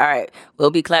about it. All right.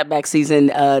 We'll be clapback season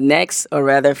next, or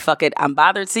rather, fuck it, I'm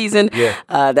bothered season. Yeah.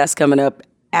 That's coming up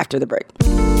after the break.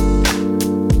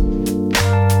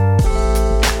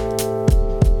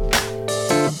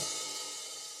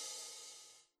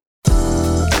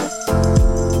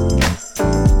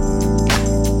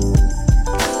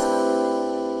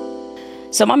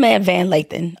 So my man Van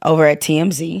Lathan over at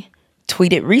TMZ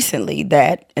tweeted recently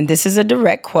that, and this is a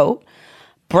direct quote,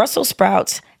 Brussels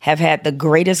sprouts have had the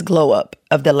greatest glow up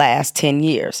of the last 10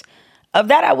 years. Of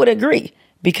that, I would agree,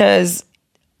 because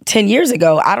 10 years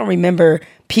ago, I don't remember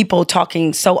people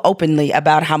talking so openly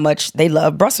about how much they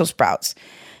love Brussels sprouts.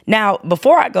 Now,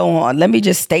 before I go on, let me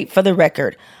just state for the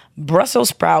record, Brussels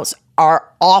sprouts are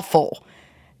awful.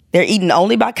 They're eaten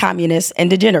only by communists and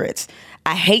degenerates.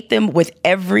 I hate them with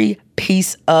every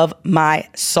piece of my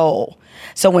soul.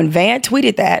 So when Van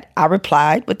tweeted that, I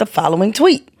replied with the following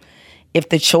tweet. If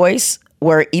the choice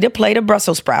were eat a plate of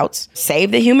Brussels sprouts,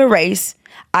 save the human race,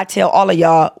 I tell all of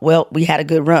y'all, well, we had a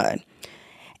good run.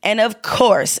 And of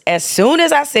course, as soon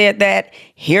as I said that,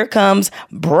 here comes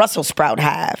Brussels sprout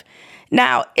hive.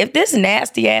 Now, if this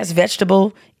nasty ass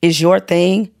vegetable is your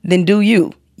thing, then do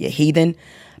you heathen.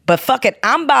 But fuck it,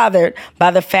 I'm bothered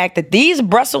by the fact that these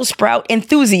Brussels sprout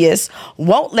enthusiasts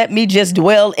won't let me just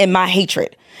dwell in my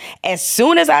hatred. As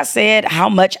soon as I said how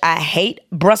much I hate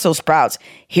Brussels sprouts,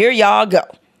 here y'all go.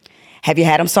 Have you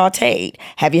had them sauteed?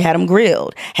 Have you had them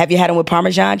grilled? Have you had them with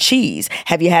Parmesan cheese?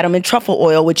 Have you had them in truffle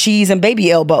oil with cheese and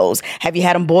baby elbows? Have you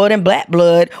had them boiled in black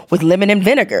blood with lemon and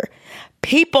vinegar?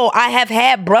 People, I have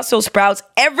had Brussels sprouts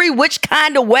every which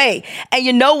kind of way. And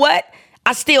you know what?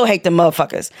 I still hate them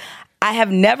motherfuckers. I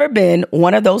have never been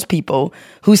one of those people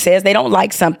who says they don't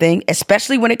like something,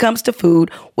 especially when it comes to food,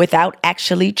 without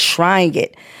actually trying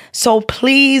it. So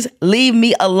please leave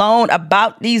me alone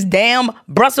about these damn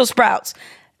Brussels sprouts.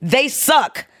 They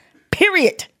suck.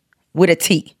 Period. With a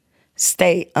T.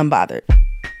 Stay unbothered.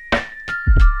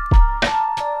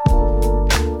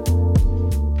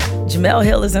 Jamel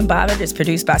Hill is Unbothered is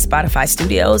produced by Spotify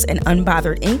Studios and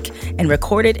Unbothered Inc. and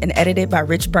recorded and edited by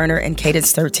Rich Berner and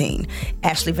Cadence 13.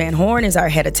 Ashley Van Horn is our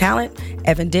head of talent.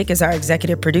 Evan Dick is our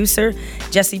executive producer.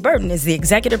 Jesse Burton is the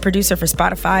executive producer for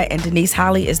Spotify, and Denise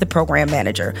Holly is the program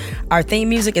manager. Our theme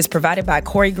music is provided by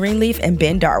Corey Greenleaf and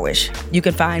Ben Darwish. You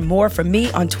can find more from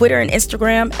me on Twitter and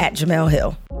Instagram at Jamel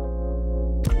Hill.